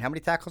my point. How many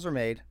tackles are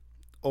made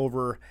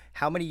over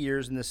how many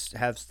years in this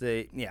has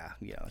the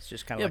it's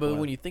just kind of but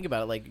when you think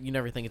about it, like you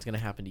never think it's going to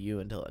happen to you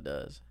until it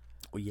does.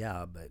 Well,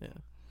 yeah, but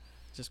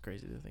it's just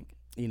crazy to think.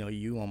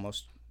 You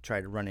almost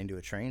tried to run into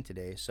a train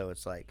today, so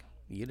it's like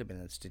you'd have been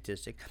a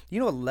statistic.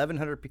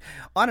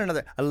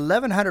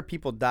 1,100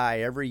 people die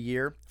every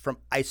year from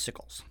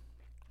icicles.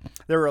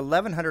 There are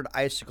 1,100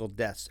 icicle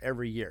deaths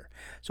every year.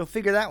 So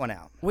figure that one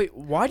out. Wait,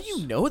 why do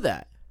you know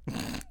that?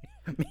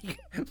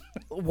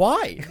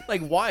 Why?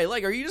 Like, why?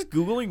 Like, are you just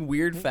Googling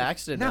weird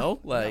facts to know?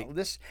 Like, no,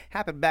 this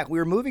happened back. We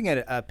were moving at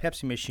a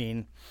Pepsi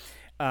machine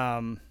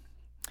to.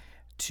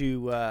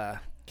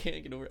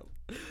 Can't get over it.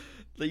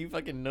 That you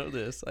fucking know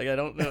this. Like, I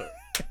don't know.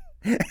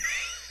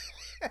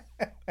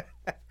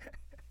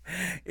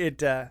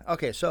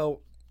 Okay,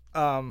 so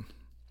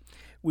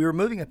we were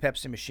moving a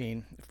Pepsi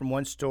machine from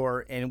one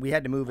store, and we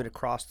had to move it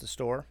across the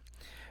store.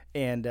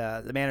 And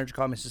the manager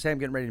called me and says, "Hey, I'm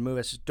getting ready to move."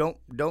 I said, "Don't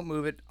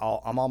move it.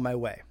 I'm on my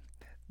way.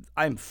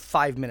 I'm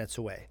 5 minutes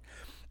away."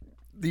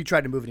 He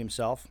tried to move it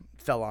himself,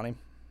 fell on him,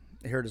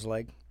 hurt his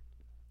leg.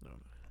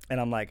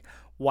 And I'm like,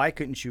 why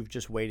couldn't you have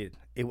just waited?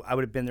 I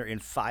would have been there in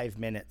 5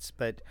 minutes.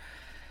 But,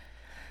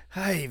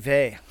 hey,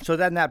 vey. So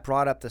then that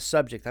brought up the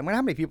subject. I wonder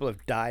how many people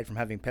have died from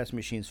having Pepsi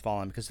machines fall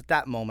on, because at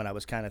that moment I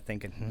was kind of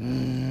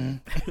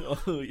thinking,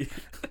 Oh, yeah.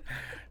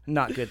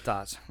 not good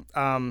thoughts.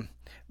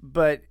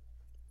 But,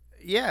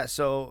 yeah,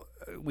 so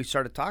we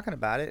started talking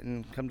about it,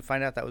 and come to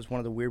find out that was one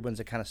of the weird ones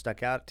that kind of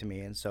stuck out to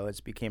me. And so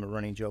it's became a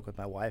running joke with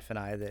my wife and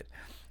I that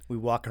we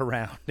walk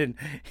around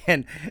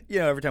and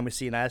every time we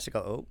see an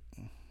icicle,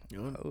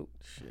 oh,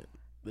 shit.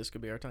 This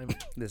could be our time.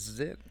 this is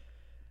it.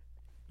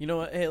 You know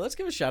what? Hey, let's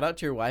give a shout out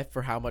to your wife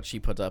for how much she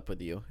puts up with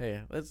you.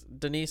 Hey,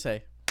 Denise,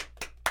 hey.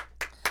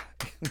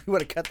 You want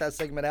to cut that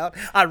segment out?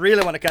 I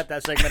really want to cut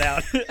that segment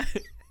out.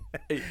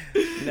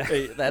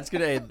 Hey, that's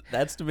good. Hey,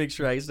 that's to make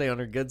sure I stay on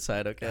her good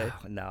side, okay?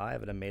 No, I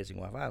have an amazing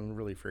wife. I'm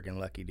really freaking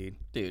lucky,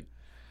 dude.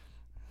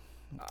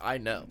 I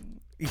know.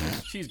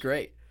 She's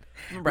great.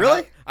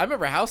 Really? I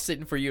remember house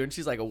sitting for you, and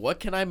she's like, "What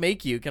can I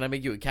make you? Can I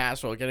make you a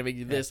casserole? Can I make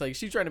you this?" Like,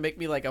 she's trying to make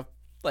me like a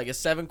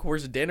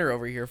 7-course dinner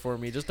over here for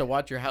me just to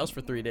watch your house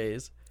for 3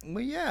 days.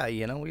 Well, yeah,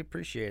 we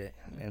appreciate it.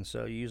 And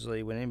so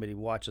usually when anybody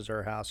watches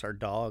our house, our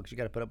dogs, you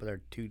got to put up with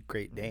our 2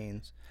 Great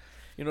Danes.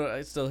 You know,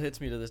 it still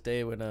hits me to this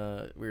day when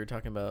we were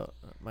talking about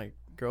my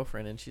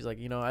girlfriend, and she's like,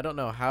 I don't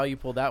know how you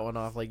pulled that one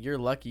off. Like, you're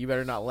lucky. You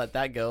better not let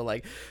that go.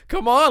 Like,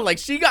 come on. Like,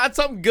 she got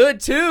something good,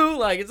 too.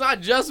 Like, it's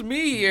not just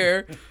me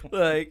here.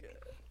 Like,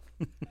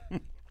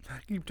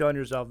 keep telling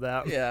yourself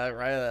that. Yeah,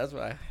 right. That's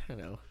why I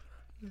know.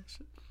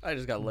 I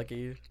just got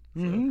lucky. So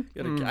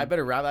Mm-hmm. I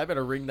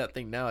better ring that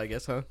thing now, I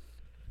guess, huh?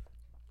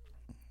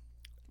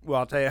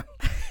 Well, I'll tell you.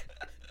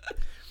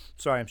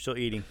 Sorry, I'm still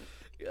eating.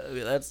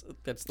 That's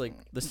like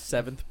the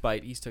 7th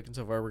bite he's taken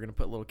so far. We're gonna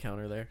put a little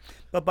counter there.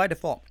 But by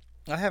default,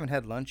 I haven't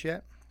had lunch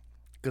yet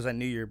because I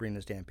knew you were bringing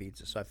this damn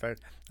pizza. So I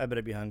figured I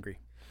better be hungry.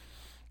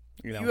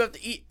 You have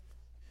to eat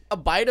a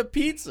bite of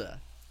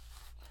pizza.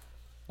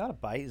 Not a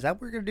bite. Is that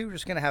what we're going to do? We're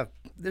just going to have...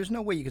 There's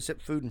no way you can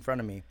sit food in front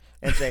of me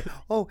and say,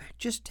 "Oh,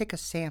 just take a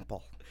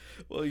sample."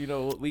 Well,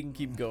 we can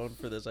keep going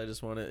for this. I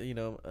just want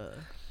to,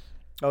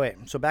 Oh, wait.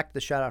 So back to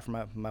the shout-out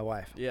from my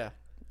wife. Yeah.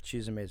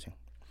 She's amazing.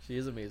 She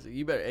is amazing.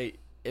 You better... Hey,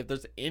 if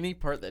there's any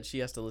part that she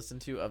has to listen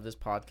to of this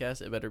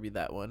podcast, it better be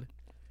that one.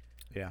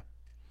 Yeah.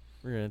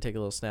 We're gonna take a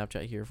little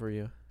Snapchat here for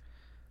you.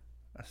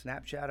 A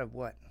Snapchat of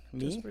what?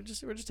 Me? We're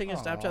just taking a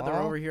Snapchat. They're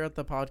over here at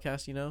the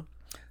podcast, you know.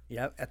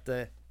 Yep, at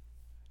the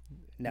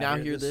Now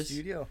here hear at the this.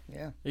 studio.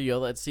 Yeah. There you go.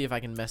 Let's see if I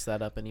can mess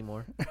that up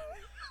anymore.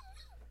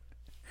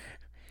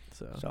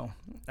 So,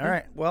 all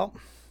right. Well,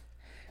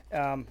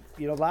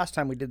 last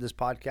time we did this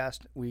podcast,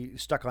 we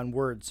stuck on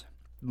words.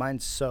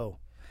 Mine's so,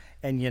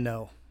 and you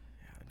know.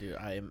 Dude,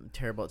 I am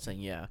terrible at saying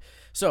yeah.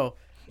 So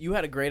you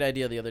had a great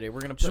idea the other day. We're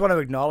gonna Just want to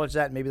acknowledge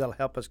that. Maybe that'll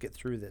help us get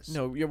through this.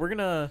 No, yeah, we're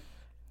gonna.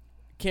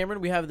 Cameron,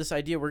 we have this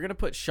idea. We're gonna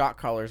put shot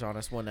collars on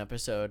us one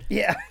episode.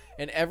 Yeah.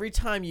 And every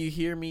time you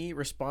hear me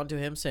respond to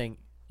him saying,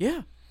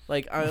 "Yeah,"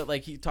 like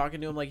he's talking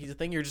to him like he's a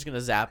thing, you're just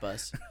gonna zap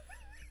us.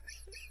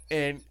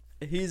 And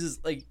he's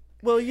just like,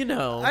 well, you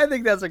know. I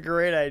think that's a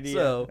great idea.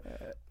 So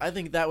I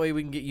think that way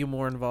we can get you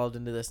more involved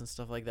into this and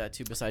stuff like that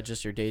too, besides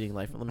just your dating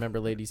life. Remember,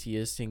 ladies, he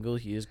is single.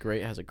 He is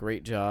great, has a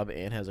great job,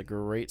 and has a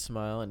great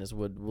smile, and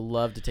would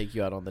love to take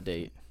you out on the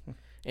date.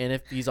 And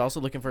if he's also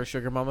looking for a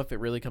sugar mama, if it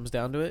really comes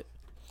down to it.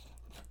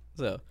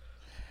 So.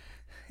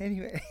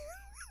 Anyway.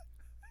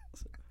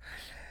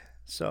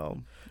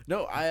 So.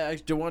 No, I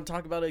don't want to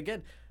talk about it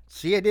again.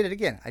 See, I did it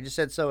again. I just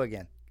said so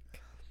again.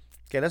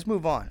 Okay, let's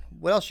move on.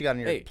 What else you got on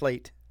your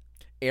plate?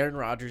 Aaron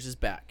Rodgers is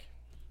back.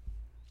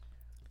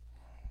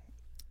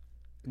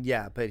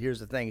 Yeah, but here's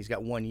the thing. He's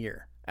got 1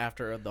 year.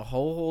 After the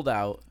whole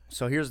holdout.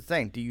 So here's the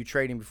thing. Do you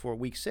trade him before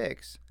week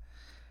 6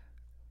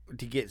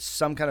 to get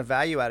some kind of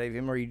value out of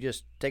him, or you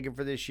just take him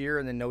for this year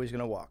and then know he's going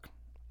to walk?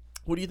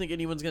 What do you think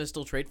anyone's going to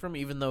still trade for him,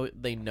 even though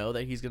they know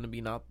that he's going to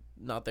be not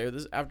there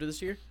after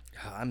this year?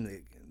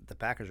 The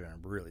Packers are in a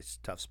really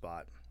tough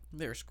spot.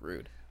 They're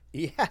screwed.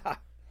 Yeah.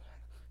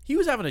 He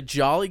was having a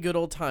jolly good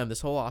old time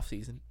this whole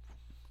offseason.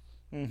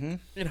 Mm-hmm.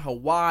 In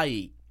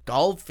Hawaii,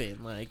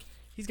 golfing, like,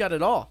 he's got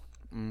it all.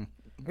 He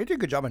did a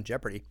good job on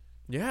Jeopardy.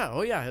 Yeah,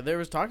 oh yeah. There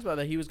was talks about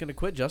that he was going to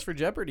quit just for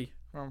Jeopardy.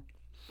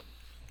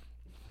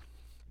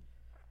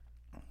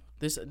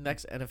 This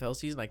next NFL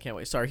season, I can't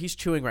wait. Sorry, he's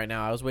chewing right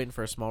now. I was waiting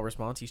for a small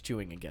response. He's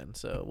chewing again,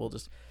 so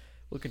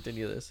we'll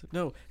continue this.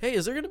 No, hey,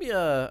 is there going to be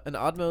an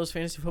Oddmo's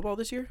fantasy football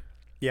this year?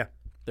 Yeah,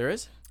 there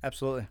is.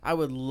 Absolutely. I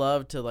would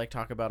love to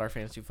talk about our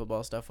fantasy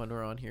football stuff when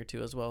we're on here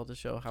too, as well, to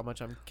show how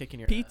much I'm kicking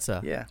your pizza.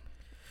 Yeah.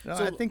 No,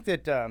 so, I think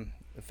that the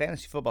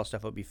fantasy football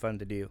stuff would be fun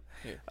to do,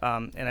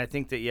 and I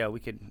think that we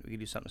could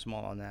do something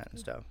small on that and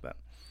stuff. But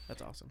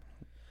that's awesome.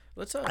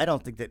 Let's. I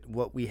don't think that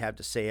what we have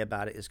to say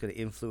about it is going to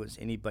influence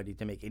anybody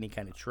to make any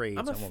kind of trades.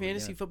 I'm a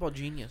fantasy football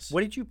genius.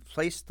 What did you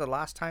place the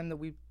last time that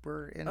we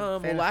were in?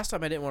 Well, last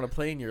time I didn't want to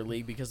play in your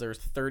league because there was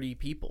 30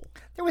 people.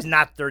 There was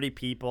not 30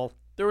 people.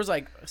 There was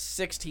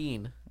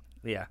 16.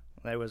 Yeah,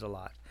 that was a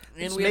lot.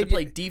 And we had to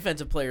play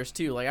defensive players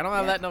too. I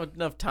don't have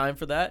enough time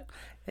for that.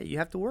 Hey, you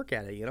have to work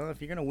at it.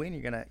 If you're gonna win,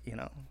 you're gonna you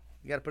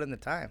got to put in the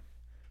time.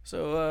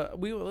 So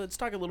let's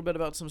talk a little bit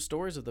about some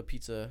stories of the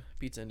pizza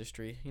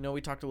industry.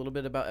 We talked a little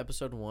bit about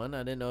episode 1. I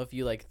didn't know if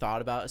you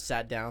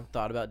sat down,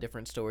 thought about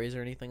different stories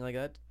or anything like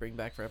that to bring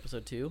back for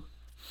episode 2.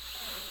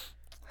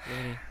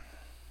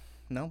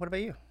 No, what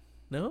about you?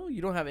 No,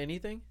 you don't have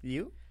anything?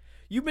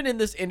 You've been in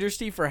this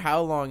industry for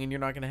how long, and you're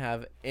not going to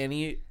have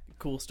any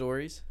cool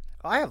stories?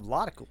 I have a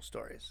lot of cool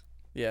stories.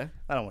 Yeah?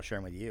 I don't want to share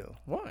them with you.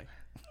 Why?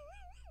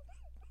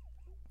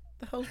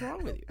 The hell's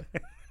wrong with you?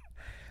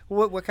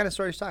 What kind of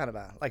stories are you talking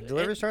about? Like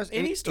delivery stories?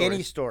 Any stories.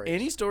 Any stories.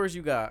 Any stories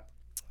you got.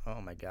 Oh,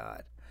 my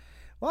God.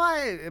 Well,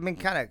 I mean,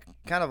 kind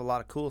of a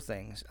lot of cool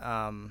things.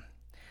 I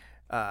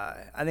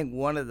think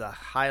one of the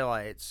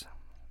highlights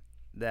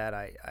that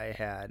I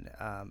had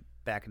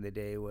back in the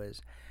day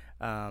was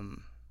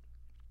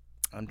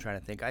I'm trying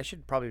to think. I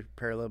should probably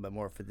prepare a little bit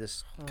more for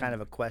this kind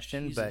of a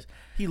question. Jesus. But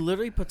he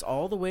literally puts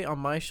all the weight on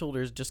my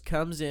shoulders, just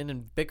comes in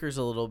and bickers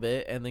a little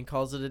bit, and then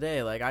calls it a day.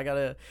 I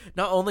gotta.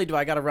 Not only do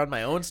I gotta run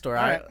my own store,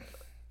 all right.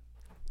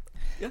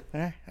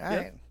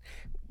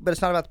 But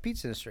it's not about the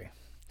pizza industry.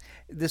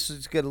 This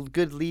is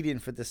good lead-in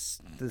for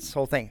this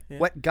whole thing. Yeah.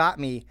 What got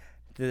me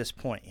to this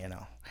point,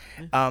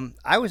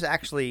 I was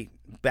actually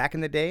back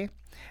in the day.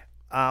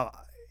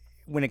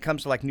 When it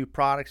comes to new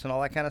products and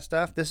all that kind of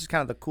stuff, this is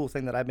kind of the cool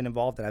thing that I've been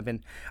involved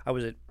in. I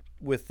was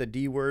with the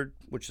D Word,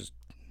 which is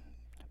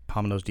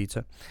Pomino's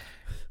Pizza.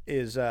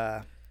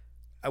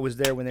 I was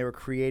there when they were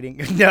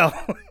creating.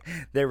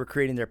 They were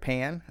creating their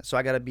pan. So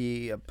I got to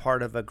be a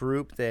part of a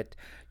group that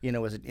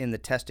was in the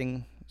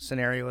testing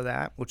scenario of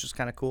that, which was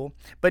kind of cool.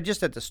 But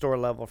just at the store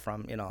level,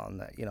 from on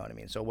the, you know what I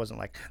mean. So it wasn't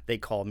like they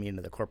called me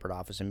into the corporate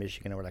office in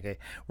Michigan and were like, "Hey,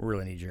 we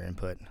really need your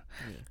input."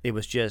 Yeah. It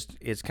was just,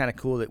 it's kind of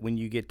cool that when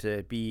you get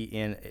to be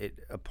in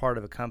a part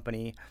of a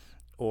company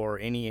or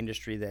any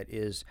industry that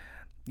is,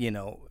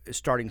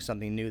 starting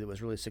something new that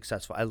was really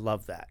successful. I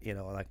love that.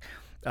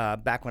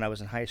 Back when I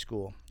was in high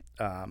school,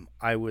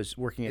 I was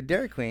working at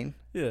Dairy Queen.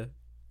 Yeah.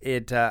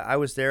 I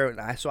was there, and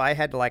I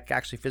had to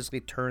actually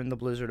physically turn the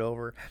Blizzard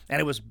over, and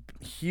it was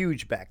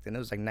huge back then. It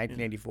was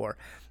 1984,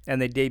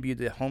 and they debuted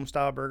the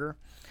Homestyle Burger.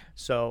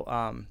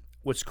 So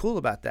what's cool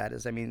about that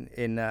is,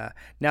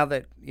 now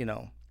that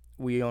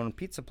we own a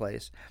pizza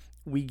place,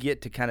 we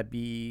get to kind of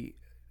be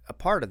a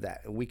part of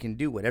that. We can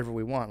do whatever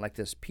we want, like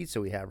this pizza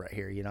we have right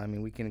here. You know, I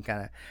mean, we can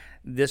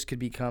this could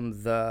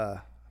become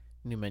the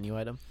New menu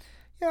item.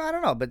 Yeah, I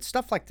don't know, but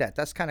stuff like that,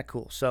 that's kind of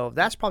cool. So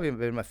that's probably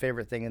been my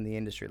favorite thing in the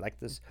industry, like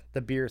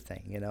the beer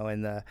thing, you know,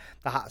 and the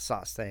hot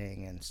sauce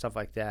thing and stuff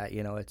like that.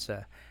 You know, it's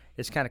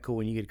kind of cool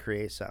when you could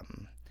create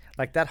something.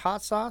 Like that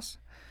hot sauce,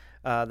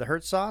 the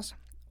Hertz sauce,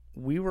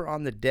 we were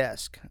on the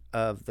desk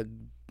of the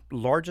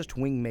largest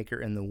wing maker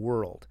in the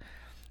world.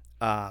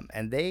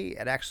 And they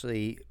had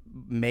actually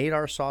made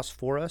our sauce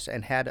for us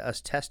and had us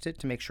test it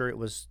to make sure it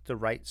was the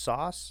right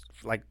sauce,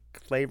 like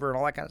flavor and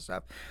all that kind of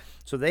stuff.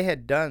 So they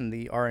had done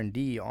the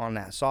R&D on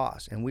that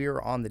sauce, and we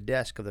were on the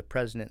desk of the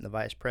president and the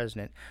vice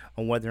president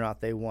on whether or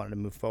not they wanted to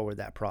move forward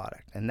that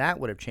product. And that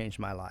would have changed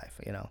my life,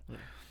 you know.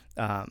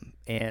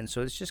 And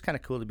so it's just kind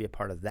of cool to be a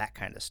part of that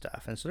kind of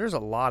stuff. And so there's a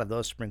lot of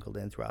those sprinkled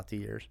in throughout the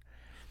years.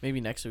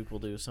 Maybe next week we'll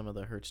do some of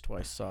the Hertz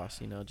Twice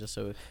sauce, you know, just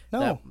so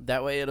No.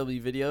 that way it'll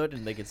be videoed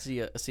and they can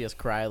see us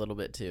cry a little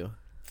bit too.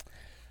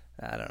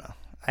 I don't know.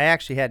 I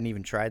actually hadn't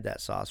even tried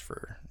that sauce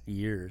for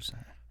years.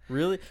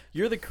 Really?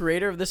 You're the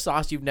creator of this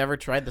sauce? You've never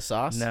tried the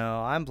sauce?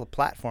 No, I'm the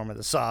platform of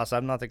the sauce.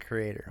 I'm not the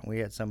creator. We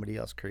had somebody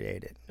else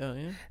create it. Oh,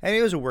 yeah? And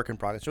it was a work in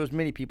progress. There was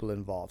many people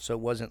involved, so it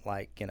wasn't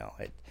like, you know,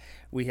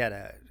 we had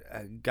a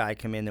guy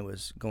come in that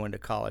was going to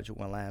college at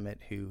Willamette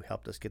who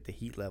helped us get the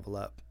heat level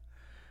up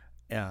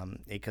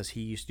because he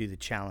used to do the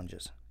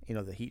challenges, you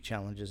know, the heat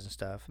challenges and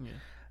stuff.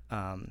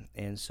 Yeah.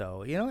 And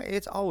so, you know,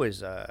 it's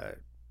always a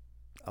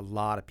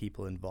lot of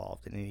people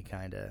involved in any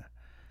kind of,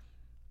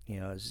 you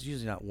know, it's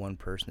usually not one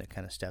person that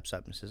kind of steps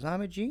up and says,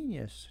 I'm a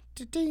genius.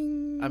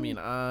 Ta-ding. I mean,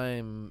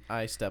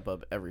 I step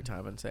up every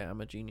time and say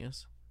I'm a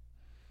genius.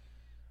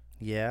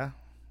 Yeah.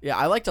 Yeah,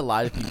 I like to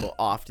lie to people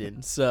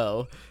often,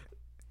 so.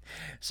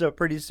 So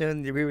pretty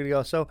soon we would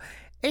go, so,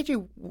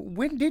 AJ,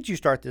 when did you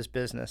start this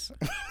business?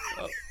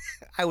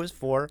 I was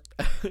 4.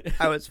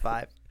 I was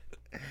 5.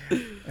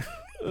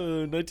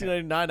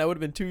 1999, I would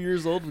have been 2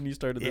 years old when you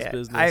started this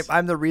business.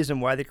 I'm the reason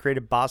why they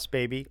created Boss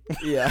Baby.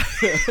 Yeah.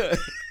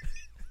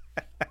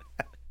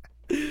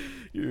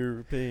 You're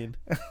a pain.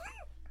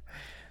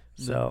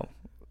 So,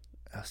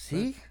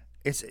 see?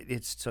 It's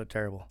so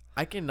terrible.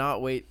 I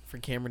cannot wait for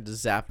Cameron to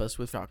zap us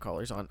with rock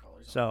collars on.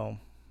 So,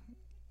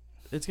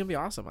 it's going to be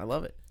awesome. I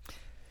love it.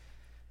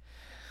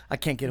 I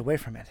can't get away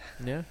from it.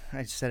 Yeah.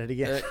 I just said it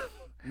again.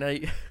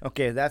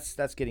 Okay,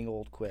 that's getting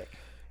old quick.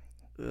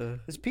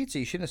 This pizza,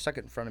 you shouldn't have stuck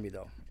it in front of me,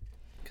 though,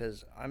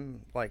 because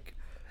I'm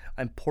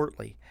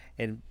portly,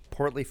 and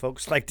portly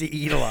folks like to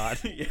eat a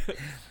lot. Yeah.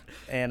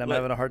 And I'm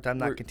having a hard time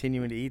not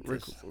continuing to eat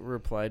this.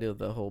 Reply to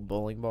the whole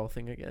bowling ball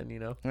thing again, you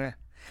know? Yeah.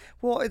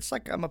 Well, it's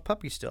like I'm a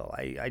puppy still.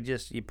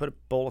 You put a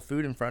bowl of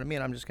food in front of me,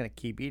 and I'm just going to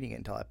keep eating it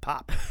until I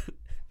pop.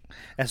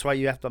 That's why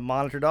you have to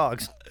monitor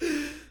dogs.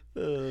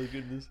 Oh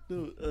goodness!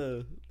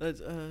 No,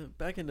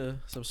 back into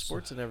some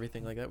sports and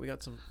everything like that. We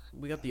got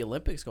the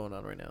Olympics going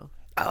on right now.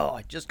 Oh,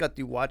 I just got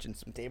through watching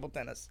some table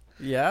tennis.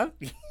 Yeah,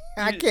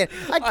 I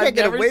can't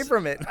get away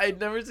from it. I'd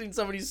never seen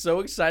somebody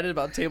so excited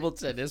about table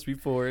tennis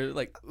before.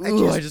 Like,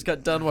 I just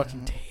got done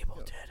watching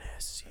table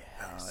tennis.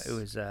 Yes. It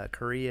was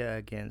Korea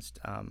against.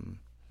 Oh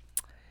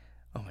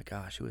my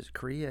gosh! It was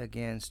Korea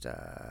against.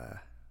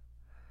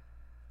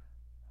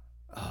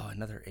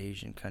 Another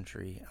Asian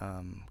country.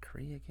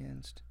 Korea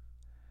against.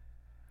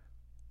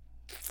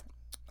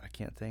 I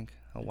can't think.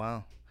 Oh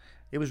wow,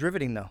 it was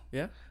riveting though.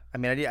 Yeah. I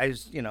mean, I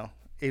was, you know,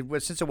 it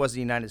was, since it was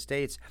the United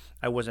States,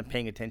 I wasn't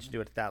paying attention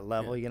to it at that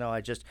level. Yeah. You know, I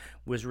just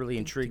was really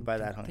intrigued by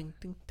that.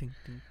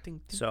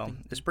 So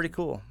it's pretty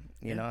cool.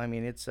 You know, I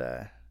mean, it's.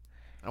 I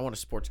want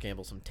to sports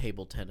gamble some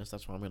table tennis.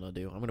 That's what I'm gonna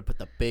do. I'm gonna put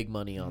the big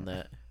money on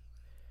that.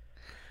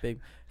 Big.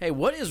 Hey,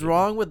 what is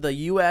wrong with the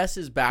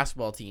U.S.'s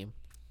basketball team?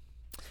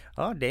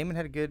 Oh, Damon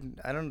had a good.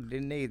 I don't.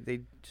 Didn't they?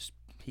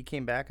 He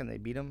came back and they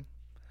beat him.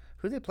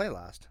 Who did they play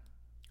last?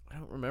 I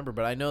don't remember,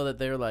 but I know that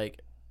they're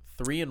like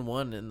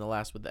 3-1 in the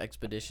last with the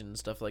expedition and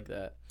stuff like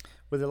that.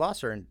 Well, they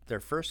lost in their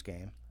first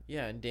game.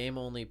 Yeah, and Dame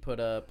only put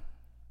up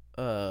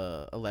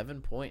 11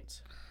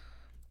 points.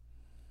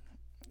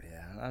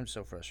 Yeah, I'm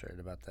so frustrated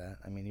about that.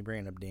 I mean, you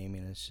bringing up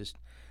Damian, it's just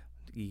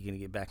you're gonna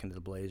get back into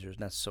the Blazers,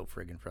 and that's so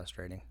friggin'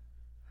 frustrating.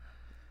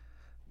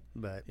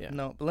 But yeah.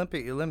 No,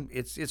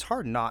 it's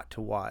hard not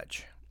to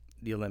watch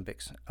the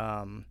Olympics.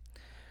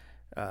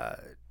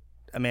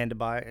 Amanda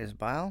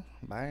Bile?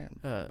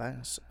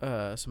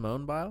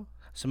 Simone Biles?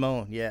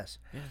 Simone, yes.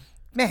 Yeah.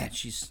 Man,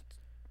 she's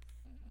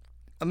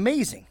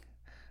amazing.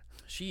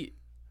 She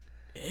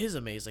is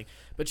amazing,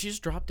 but she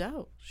just dropped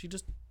out. She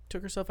just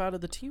took herself out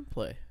of the team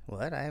play.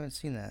 What? I haven't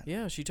seen that.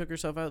 Yeah, she took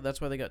herself out.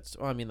 That's why they got.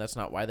 Well, I mean, that's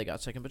not why they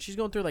got second, but she's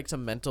going through like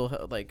some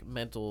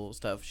mental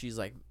stuff. She's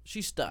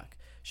stuck.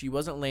 She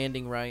wasn't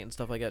landing right and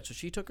stuff like that. So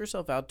she took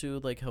herself out to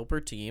like help her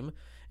team,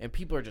 and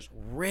people are just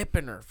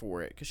ripping her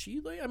for it because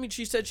she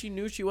said she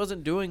knew she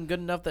wasn't doing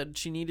good enough that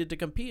she needed to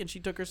compete, and she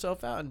took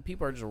herself out, and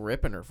people are just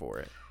ripping her for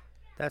it.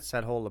 That's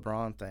that whole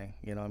LeBron thing.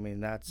 You know, I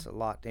mean, that's a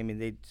lot. I mean,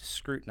 they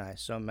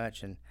scrutinize so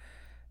much, and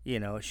you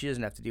know, she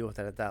doesn't have to deal with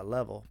that at that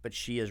level, but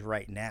she is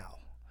right now.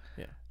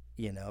 Yeah.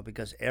 You know,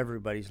 because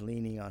everybody's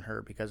leaning on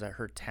her because of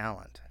her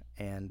talent.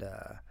 and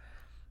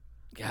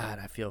God,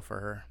 I feel for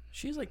her.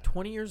 She's like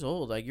 20 years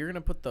old. Like, you're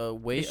gonna put the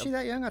weight. Is she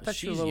that young? I thought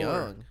she was a she's little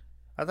older. young.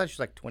 I thought she was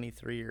like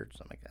 23 or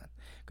something like that.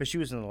 Because she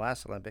was in the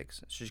last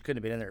Olympics. So she couldn't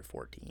have been in there at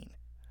 14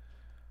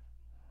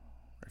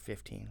 or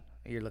 15.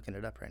 You're looking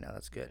it up right now.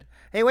 That's good.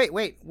 Hey, wait.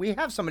 We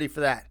have somebody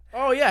for that.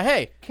 Oh yeah.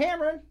 Hey,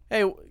 Cameron.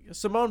 hey,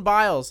 Simone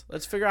Biles.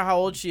 Let's figure out how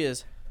old she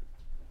is.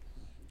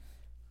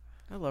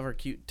 I love her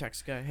cute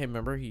text guy. Hey,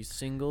 remember he's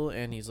single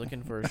and he's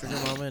looking for a sugar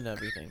mama and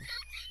everything.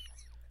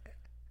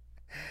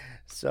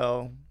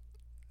 So,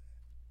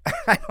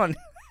 I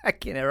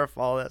can't ever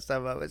follow that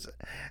stuff up.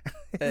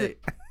 Hey.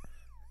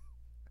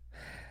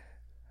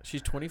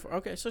 She's 24.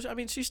 Okay, so I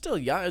mean, she's still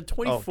young.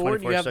 24, and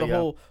 24, you have so the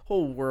young.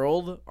 whole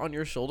world on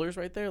your shoulders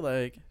right there.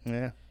 Like,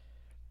 Yeah.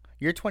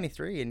 You're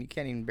 23 and you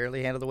can't even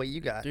barely handle the weight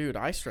you got. dude,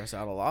 I stress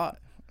out a lot.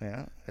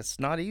 Yeah. It's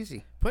not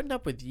easy. Putting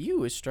up with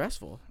you is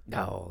stressful.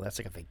 No, that's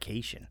like a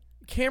vacation.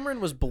 Cameron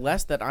was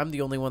blessed that I'm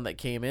the only one that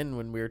came in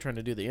when we were trying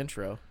to do the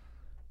intro.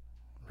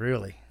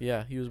 Really?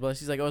 Yeah, he was blessed.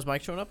 He's like, "Oh, is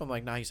Mike showing up?" I'm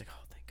like, "Nah." He's like,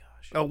 "Oh, thank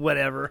gosh." Oh,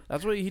 whatever.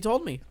 That's what he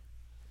told me.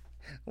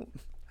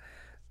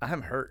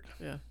 I'm hurt.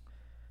 Yeah.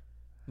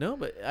 No,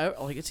 but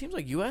like it seems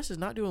like U.S. is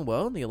not doing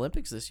well in the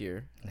Olympics this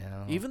year.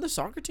 No. Even the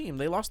soccer team,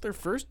 they lost their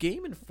first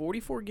game in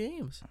 44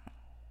 games.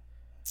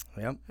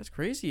 Yep. That's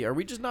crazy. Are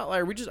we just not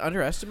like? Are we just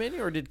underestimating,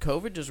 or did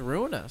COVID just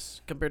ruin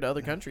us compared to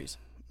other countries?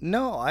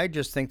 No, I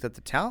just think that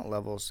the talent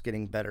level is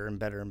getting better and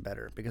better and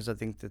better because I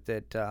think that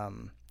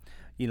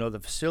the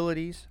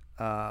facilities.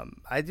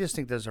 I just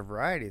think there's a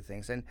variety of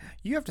things, and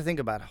you have to think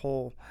about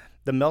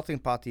the melting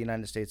pot. The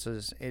United States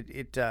is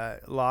a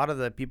lot of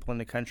the people in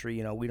the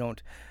country. We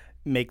don't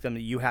make them.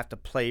 You have to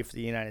play for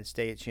the United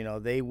States.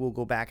 They will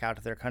go back out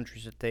to their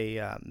countries that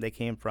they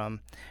came from,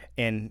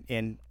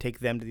 and take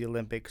them to the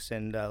Olympics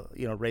and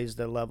raise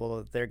the level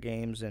of their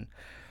games, and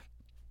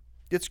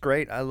it's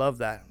great. I love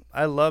that.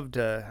 I loved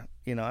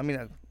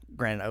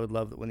granted, I would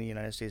love that when the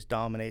United States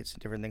dominates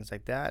and different things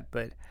like that,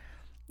 but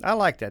I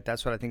like that.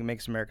 That's what I think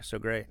makes America so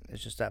great.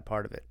 It's just that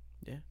part of it.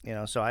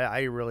 Yeah. So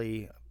I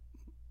really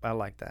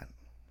like that.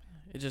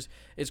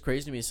 It's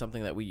crazy to me.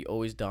 Something that we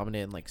always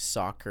dominate in, like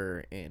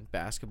soccer and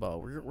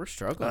basketball. We're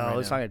struggling. Well, right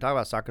let's now. not going to talk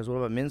about soccer. What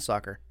about men's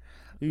soccer?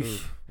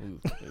 Oof.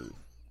 Ooh.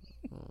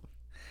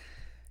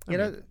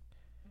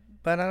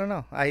 But I don't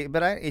know.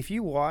 If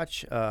you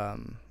watch,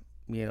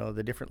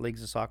 the different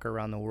leagues of soccer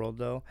around the world,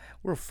 though,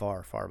 we're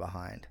far, far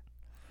behind.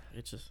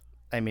 It's just.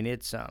 I mean,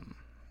 it's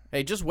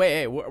Hey, just wait.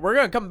 Hey, we're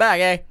gonna come back.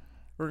 Hey,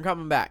 we're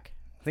coming back.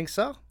 Think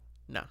so?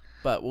 No,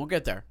 but we'll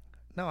get there.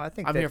 No, I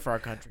think I'm that, here for our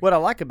country. What I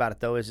like about it,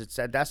 though, is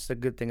that's the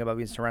good thing about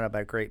being surrounded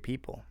by great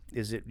people,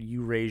 is that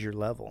you raise your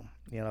level.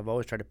 I've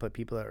always tried to put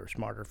people that are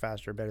smarter,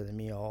 faster, better than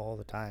me all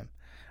the time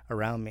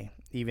around me.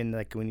 Even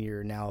like when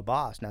you're now a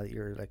boss, now that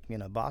you're like,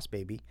 boss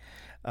baby,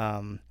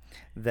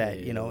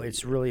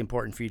 it's really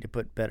important for you to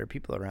put better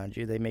people around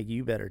you. They make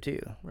you better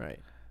too. Right.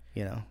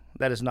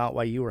 That is not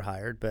why you were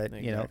hired, but,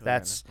 Exactly.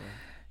 that's,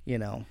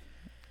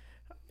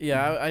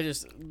 Yeah,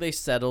 they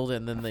settled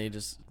and then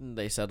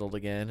they settled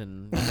again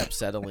and kept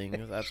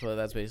settling.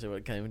 That's basically what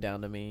it came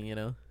down to me,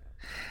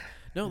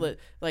 No, but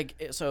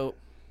so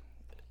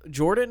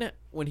Jordan,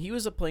 when he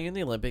was playing in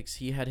the Olympics,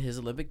 he had his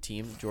Olympic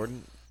team.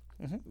 Jordan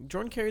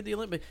carried the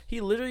Olympic.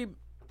 He literally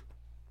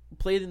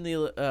played in the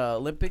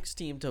Olympics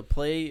team to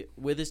play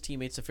with his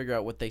teammates to figure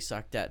out what they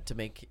sucked at to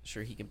make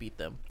sure he can beat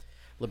them.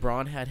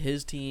 LeBron had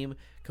his team.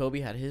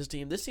 Kobe had his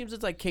team. This seems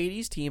it's like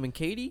KD's team, and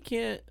KD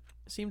can't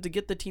seem to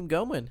get the team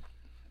going.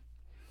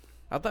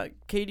 I thought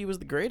KD was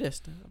the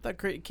greatest. I thought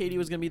KD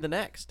was going to be the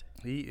next.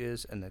 He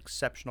is an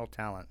exceptional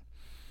talent,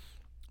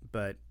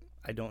 but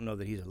I don't know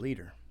that he's a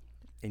leader,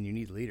 and you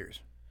need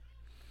leaders.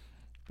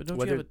 But don't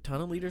you have a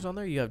ton of leaders on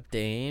there? You have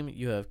Dame,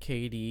 you have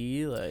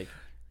KD, like...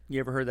 You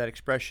ever heard that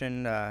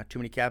expression, too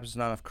many captains,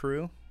 not enough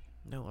crew?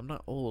 No, I'm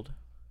not old.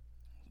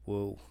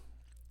 Whoa.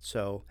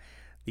 So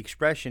the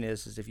expression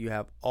is if you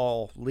have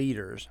all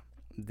leaders,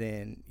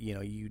 then,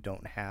 you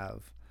don't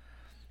have...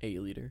 A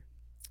leader.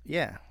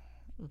 Yeah.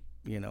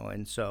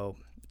 And so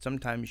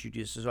sometimes you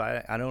just... So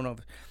I don't know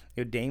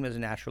if... Dame is a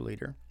natural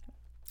leader,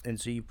 and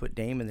so you put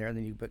Dame in there, and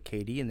then you put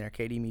KD in there.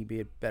 KD may be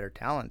a better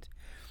talent,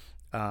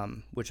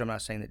 which I'm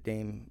not saying that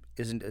Dame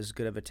isn't as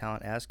good of a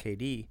talent as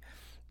KD,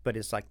 but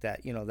it's like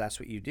that, that's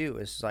what you do.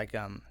 It's like,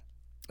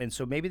 and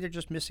so maybe they're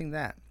just missing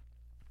that.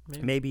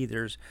 Maybe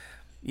there's,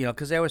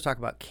 because they always talk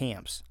about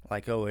camps,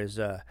 like,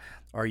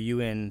 are you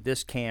in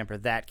this camp or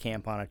that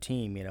camp on a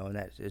team, and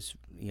that is,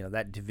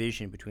 that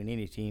division between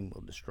any team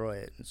will destroy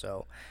it. And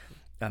so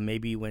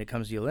maybe when it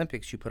comes to the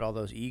Olympics, you put all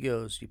those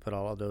egos, you put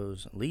all of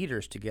those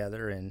leaders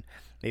together, and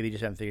maybe you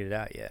just haven't figured it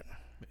out yet.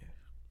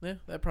 Yeah,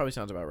 that probably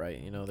sounds about right.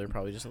 They're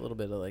probably just a little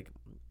bit of like,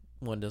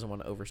 one doesn't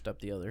want to overstep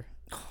the other.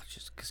 Oh,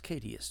 just because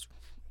KD is,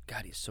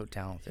 God, he's so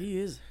talented. He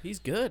is. He's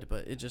good,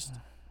 but it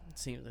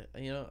seems that,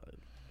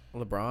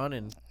 LeBron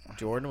and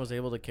Jordan was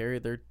able to carry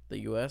the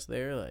U.S.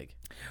 there. Like,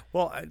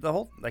 well, the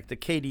whole the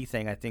KD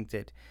thing, I think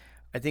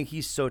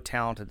he's so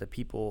talented that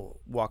people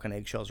walk on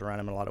eggshells around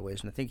him in a lot of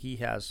ways, and I think he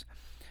has,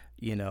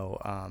 he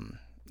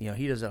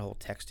does that whole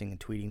texting and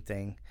tweeting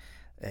thing,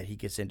 that he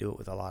gets into it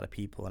with a lot of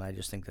people, and I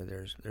just think that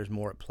there's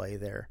more at play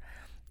there,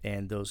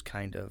 and those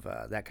kind of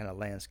that kind of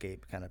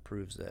landscape kind of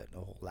proves that the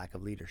whole lack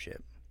of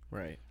leadership,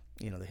 Right.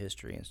 the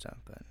history and stuff.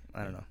 But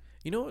I don't know.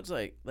 You know what's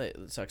like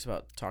it sucks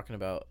about talking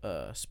about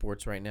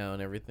sports right now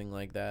and everything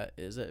like that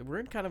is that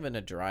we're kind of in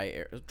a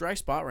dry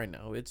spot right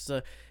now. It's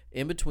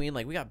in between,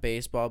 like we got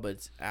baseball, but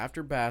it's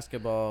after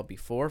basketball,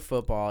 before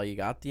football. You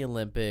got the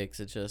Olympics.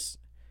 It's just,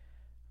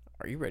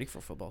 are you ready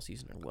for football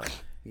season or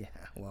what? Yeah.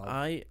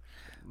 Well.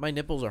 My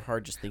nipples are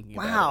hard just thinking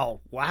about it.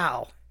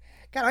 Wow.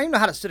 God, I don't even know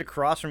how to sit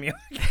across from you.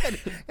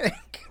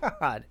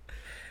 God.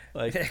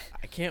 Like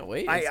I can't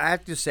wait. I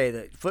have to say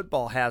that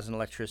football has an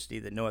electricity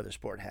that no other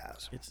sport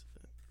has.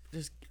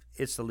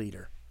 It's the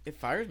leader. it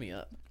fires me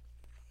up.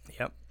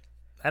 Yep.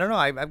 I don't know.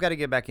 I've got to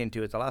get back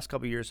into it. The last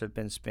couple of years have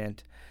been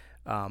spent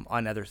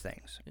on other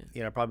things.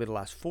 Yeah. Probably the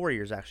last 4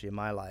 years actually in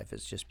my life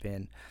it's just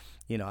been,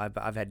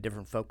 I've had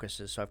different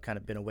focuses, so I've kind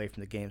of been away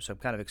from the game. So I'm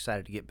kind of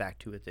excited to get back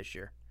to it this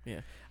year.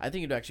 Yeah, I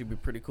think it'd actually be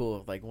pretty cool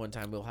if like one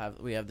time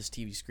we have this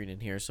TV screen in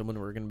here, so when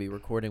we're gonna be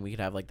recording, we could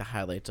have like the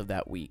highlights of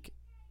that week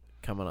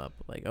coming up.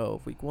 Like, oh,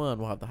 if week 1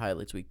 we'll have the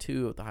highlights, week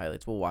 2 of the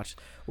highlights. We'll watch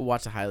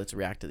the highlights,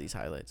 react to these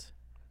highlights.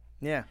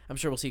 Yeah. I'm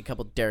sure we'll see a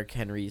couple Derrick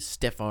Henry's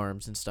stiff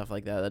arms and stuff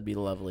like that. That'd be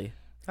lovely.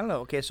 I don't know.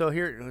 Okay, so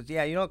here,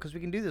 because we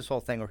can do this whole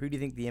thing, or who do you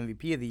think the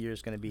MVP of the year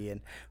is going to be, and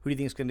who do you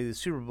think is going to do the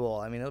Super Bowl?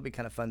 I mean, it'll be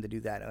kind of fun to do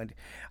that. And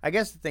I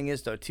guess the thing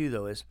is,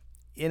 is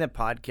in a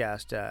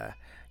podcast,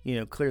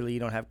 clearly you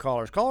don't have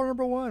callers. Caller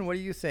number 1, what do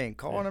you think?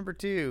 Caller number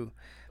 2.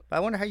 But I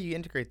wonder how you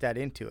integrate that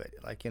into it.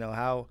 Like,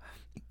 how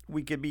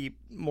we could be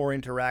more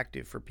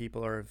interactive for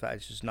people, or if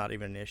that's just not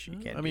even an issue. You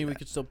can't I mean, we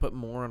could still put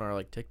more on our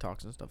like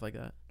TikToks and stuff like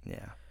that.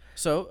 Yeah.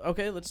 So,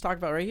 okay, let's talk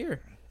about right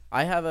here.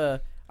 I have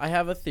a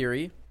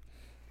theory,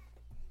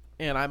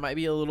 and I might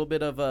be a little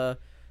bit of a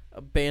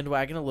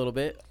bandwagon a little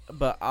bit,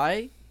 but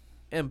I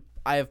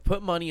have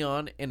put money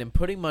on and am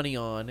putting money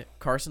on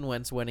Carson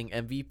Wentz winning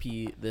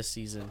MVP this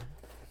season.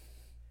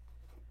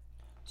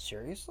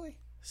 Seriously?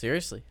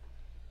 Seriously.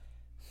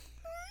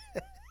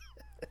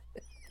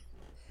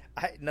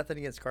 Nothing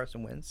against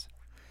Carson Wentz.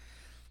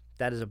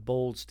 That is a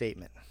bold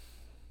statement.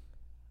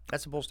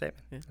 That's a bold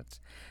statement. Yeah.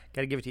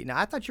 Got to give it to you. Now,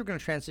 I thought you were going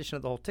to transition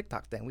to the whole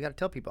TikTok thing. We got to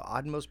tell people,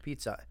 Oddmost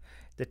Pizza,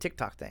 the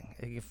TikTok thing.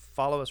 If you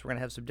follow us, we're going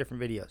to have some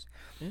different videos.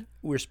 Yeah.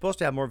 We're supposed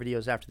to have more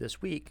videos after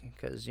this week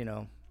because, we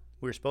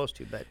were supposed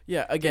to, but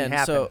Yeah, again,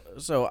 didn't happen.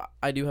 so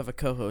I do have a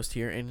co-host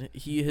here, and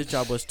his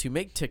job was to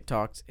make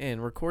TikToks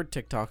and record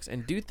TikToks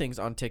and do things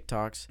on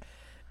TikToks.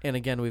 And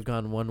again, we've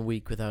gone 1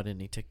 week without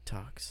any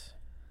TikToks.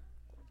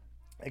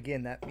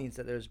 Again, that means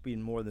that there's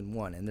been more than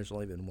one, and there's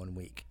only been 1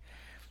 week.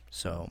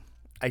 So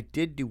I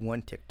did do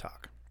one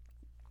TikTok,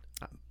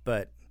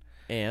 but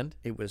And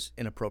it was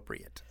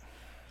inappropriate,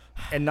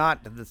 and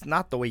not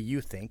the way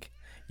you think,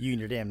 you and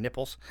your damn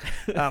nipples.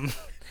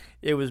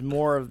 It was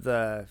more of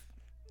the.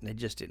 It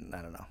just didn't.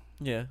 I don't know.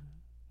 yeah.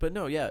 But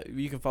no, yeah,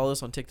 you can follow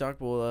us on TikTok.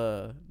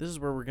 Well, this is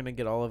where we're going to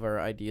get all of our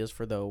ideas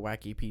for the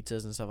wacky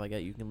pizzas and stuff like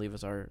that. You can leave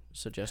us our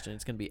suggestion.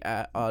 It's going to be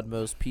at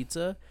Oddmost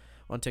Pizza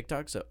on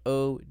TikTok. So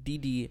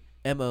ODDMOESPIZZA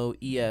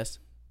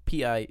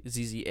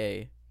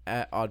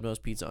at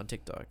Oddmost Pizza on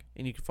TikTok.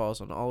 And you can follow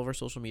us on all of our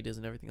social medias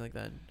and everything like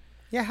that.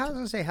 Yeah, I was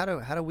gonna say, how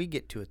do we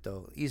get to it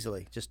though?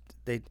 Easily, just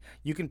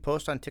you can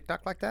post on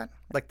TikTok like that.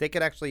 Like they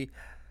could actually,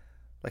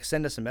 like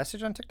send us a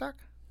message on TikTok.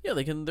 Yeah,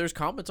 there's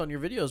comments on your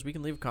videos. We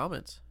can leave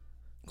comments.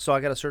 So I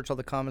got to search all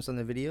the comments on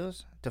the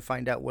videos to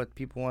find out what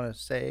people want to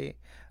say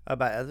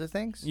about other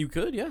things. You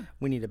could, yeah.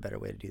 We need a better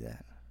way to do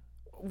that.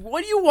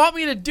 What do you want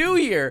me to do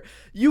here?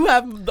 You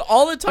have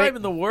all the time Wait,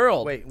 in the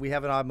world. Wait, we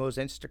have an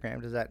Oddmost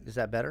Instagram. Is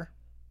that better?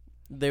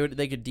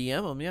 They could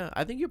DM them, yeah.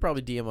 I think you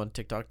probably DM on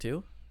TikTok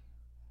too.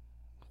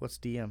 What's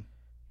DM?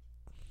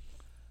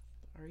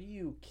 Are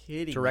you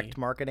kidding Direct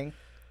me? marketing.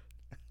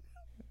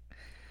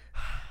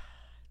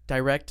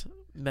 Direct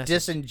message.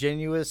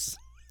 Disingenuous.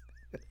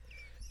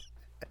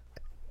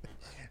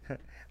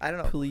 I don't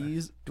know.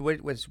 Please.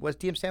 What's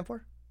DM stand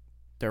for?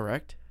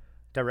 Direct?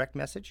 Direct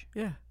message.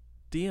 Yeah.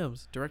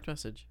 DMs. Direct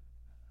message.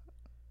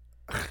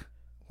 Why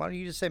don't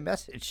you just say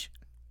message?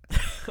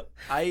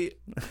 I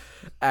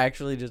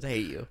actually just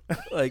hate you.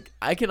 Like,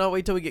 I cannot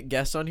wait till we get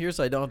guests on here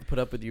so I don't have to put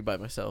up with you by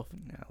myself.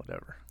 Yeah,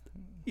 whatever.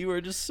 You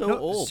are just so No,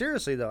 old.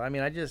 seriously though, I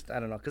mean, I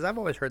don't know, because I've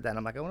always heard that. And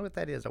I'm like, I wonder what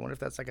that is. I wonder if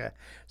that's like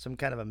some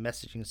kind of a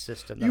messaging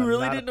system. That You I'm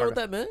really not a didn't know part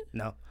what of. that meant?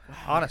 No,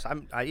 honest.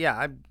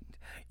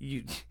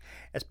 You,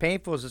 as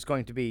painful as it's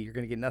going to be, you're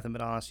going to get nothing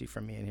but honesty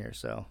from me in here.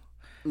 So,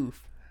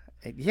 Oof.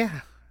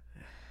 yeah.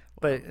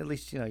 But at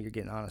least you're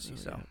getting honesty.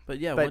 So, But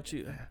yeah, But-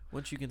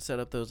 once you can set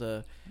up those,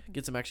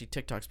 get some actually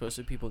TikToks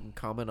posted, people can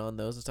comment on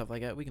those and stuff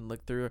like that. We can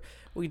look through.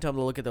 We can tell them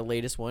to look at the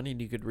latest one,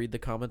 and you could read the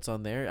comments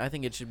on there. I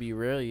think it should be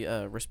really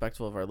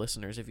respectful of our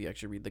listeners if you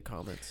actually read the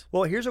comments.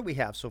 well, here's what we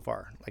have so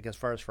far. Like as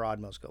far as for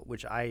Oddmost go,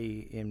 which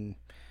I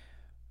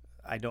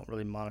don't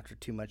really monitor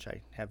too much.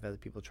 I have other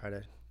people try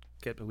to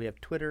get. But we have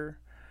Twitter,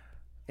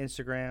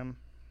 Instagram,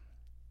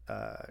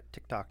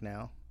 TikTok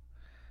now.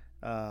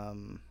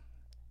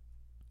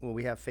 Well,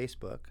 we have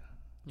Facebook.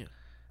 Yeah.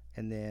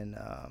 And then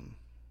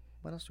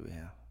what else do we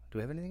have? Do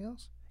we have anything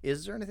else?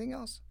 Is there anything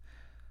else?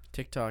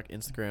 TikTok,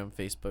 Instagram,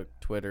 Facebook,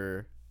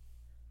 Twitter.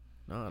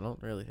 No, I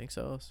don't really think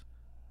so.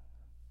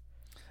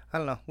 I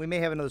don't know. We may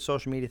have another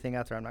social media thing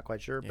out there. I'm not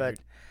quite sure, Yeah,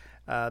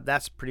 but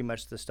that's pretty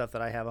much the stuff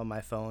that I have on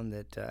my phone.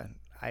 That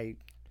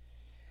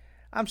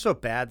I'm so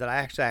bad that I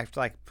actually have to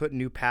like put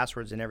new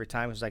passwords in every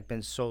time. It's like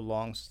been so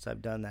long since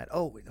I've done that.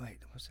 Oh wait,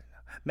 what's that?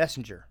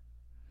 Messenger.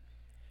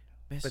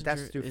 But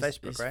that's through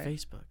Facebook, right?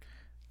 Facebook.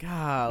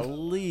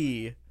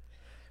 Golly.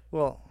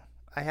 Well,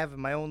 I have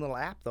my own little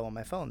app though on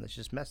my phone that's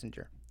just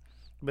Messenger,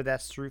 but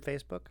that's through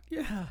Facebook.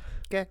 Yeah.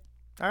 Okay,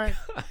 all right.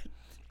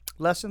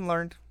 Lesson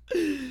learned.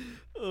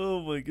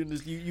 Oh my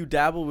goodness. You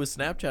dabble with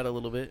Snapchat a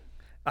little bit.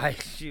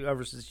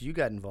 Ever since you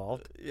got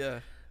involved. Yeah.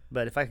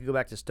 But if I could go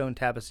back to stone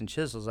tablets and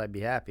chisels, I'd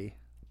be happy.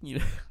 You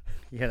know,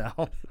 You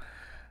know.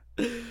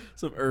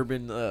 some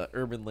urban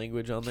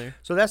language on there.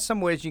 So that's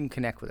some ways you can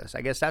connect with us.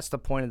 I guess that's the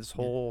point of this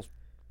whole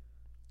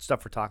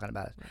stuff we're talking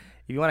about. If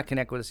you want to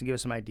connect with us and give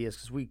us some ideas,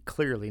 because we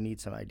clearly need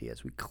some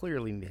ideas. We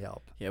clearly need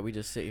help. Yeah, we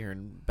just sit here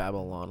and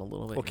babble on a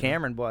little bit. Well,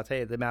 Cameron, boy, I'll tell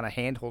you, the amount of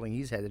hand-holding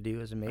he's had to do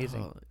is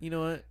amazing. Oh, you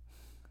know what?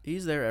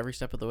 He's there every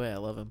step of the way. I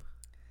love him.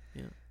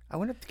 I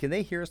wonder, can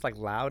they hear us like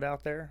loud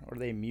out there, or do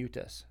they mute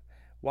us?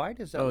 Why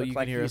does that Oh, look you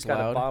like can hear he's us got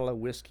loud? a bottle of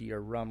whiskey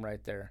or rum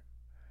right there?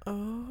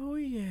 Oh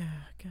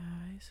yeah,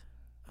 guys.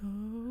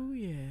 Oh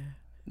yeah.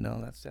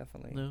 No, that's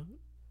definitely... No,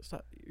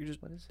 stop. You're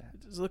just. What is that?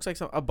 It looks like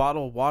a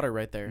bottle of water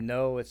right there.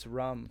 No, it's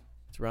rum.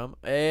 It's rum.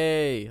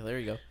 Hey, there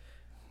you go.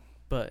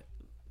 But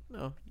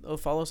no,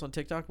 follow us on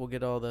TikTok. We'll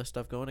get all the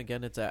stuff going.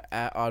 Again, it's at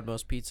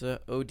Oddmost Pizza.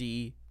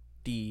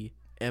 ODDMOES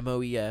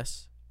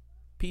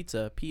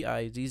Pizza.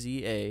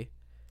 PIZZA.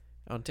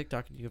 On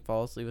TikTok, you can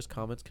follow us, leave us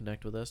comments,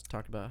 connect with us,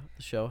 talk about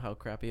the show, how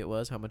crappy it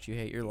was, how much you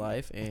hate your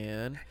life,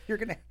 and You're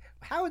gonna...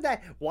 How would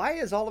that... Why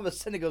is all of a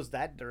sudden it goes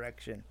that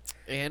direction?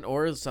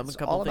 or some It's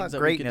couple all things about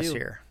that we greatness can do.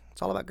 here.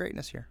 It's all about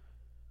greatness here.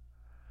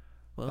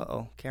 Well,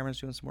 Uh-oh. Cameron's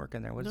doing some work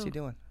in there. What is he No.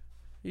 doing?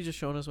 He's just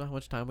showing us how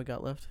much time we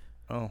got left.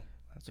 Oh,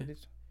 that's what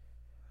he's...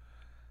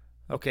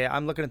 Okay,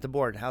 I'm looking at the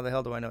board. How the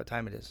hell do I know what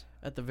time it is?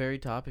 At the very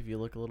top, if you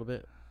look a little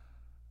bit,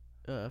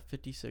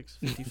 56,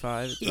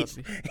 55. It's about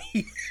to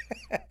be.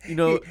 You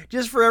know,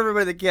 Just for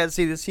everybody that can't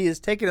see this, he is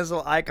taking his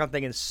little icon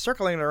thing and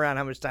circling it around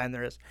how much time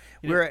there is.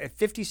 We're at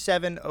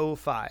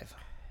 57:05.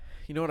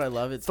 you know what I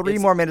love? It's 3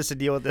 more minutes to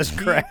deal with this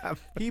crap.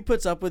 He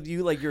puts up with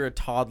you like you're a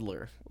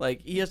toddler.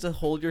 Like he has to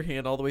hold your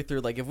hand all the way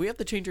through. Like if we have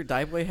to change your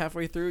diaper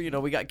halfway through, you know,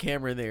 we got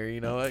Cameron there.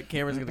 You know,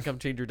 Cameron's gonna come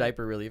change your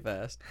diaper really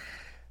fast.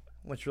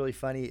 What's really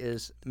funny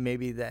is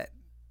maybe that,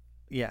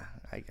 yeah,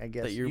 I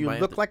guess That you you might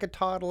have look to- like a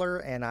toddler,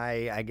 and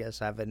I guess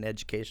have an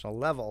educational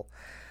level,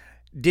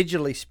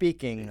 digitally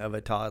speaking, of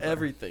a toddler.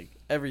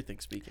 Everything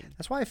speaking.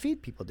 That's why I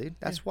feed people, dude.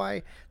 That's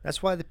why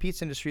the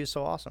pizza industry is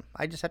so awesome.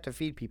 I just have to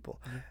feed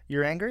people.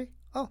 You're angry?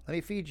 Oh, let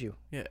me feed you.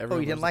 Yeah, Oh,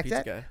 everyone you didn't loves like the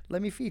that? pizza guy.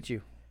 Let me feed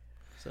you.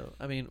 So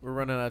I mean, we're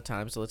running out of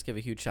time. So let's give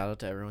a huge shout out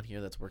to everyone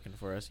here that's working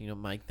for us. You know,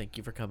 Mike, thank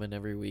you for coming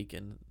every week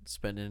and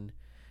spending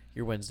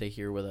your Wednesday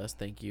here with us.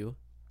 Thank you.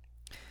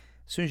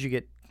 As soon as you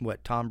get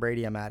Tom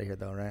Brady, I'm out of here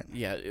though, right?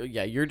 Yeah,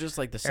 you're just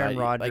like the Aaron side.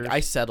 Rodgers. Like I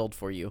settled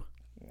for you.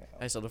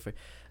 I settled for you.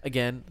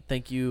 Again,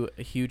 thank you.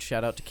 A huge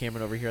shout out to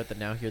Cameron over here at the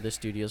Now Hear This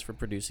Studios for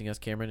producing us.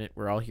 Cameron,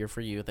 we're all here for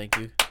you. Thank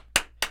you.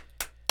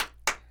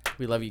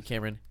 We love you,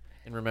 Cameron.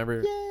 And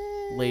remember,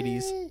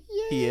 ladies,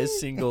 he is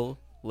single,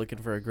 looking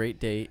for a great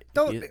date.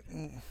 Don't.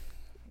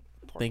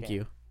 Thank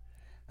you.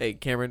 Hey,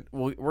 Cameron,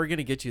 we're going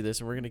to get you this,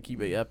 and we're going to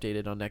keep you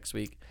updated on next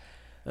week.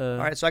 All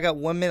right, so I got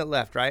 1 minute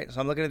left, right? So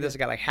I'm looking at this. I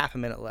got like half a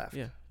minute left.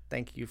 Yeah.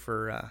 Thank you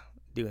for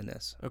doing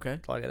this. Okay.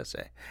 That's all I got to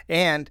say.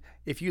 And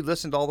if you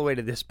listened all the way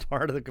to this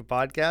part of the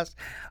podcast,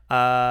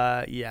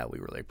 yeah, we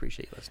really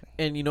appreciate you listening.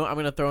 And, you know, I'm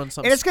going to throw in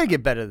something. And it's going to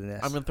get better than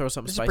this. I'm going to throw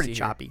something This is spicy pretty here.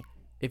 choppy.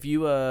 If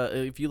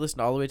you listen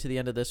all the way to the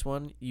end of this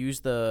one, use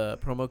the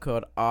promo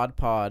code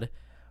ODDPOD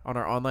on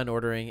our online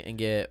ordering and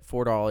get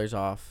 $4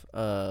 off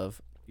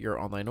of your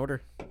online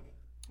order.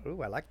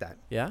 Ooh, I like that.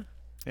 Yeah?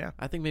 Yeah.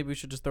 I think maybe we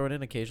should just throw it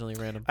in occasionally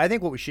random. I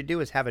think what we should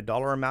do is have a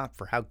dollar amount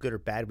for how good or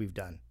bad we've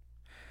done.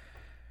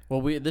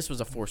 Well, this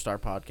was a 4-star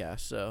podcast,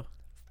 so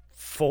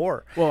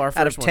 4. well, our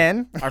Out of first one,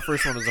 10? our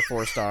first one was a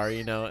 4-star,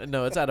 you know.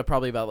 No, it's out of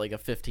probably about like a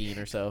 15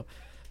 or so.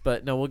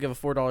 But no, we'll give a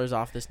 $4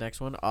 off this next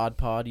one.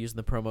 OddPod using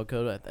the promo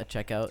code at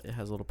checkout. It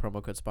has a little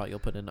promo code spot. You'll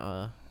put in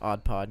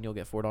OddPod and you'll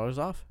get $4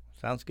 off.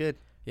 Sounds good.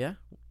 Yeah.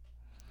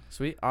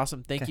 Sweet.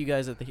 Awesome. Thank you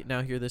guys at the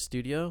Now Hear This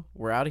studio.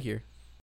 We're out of here.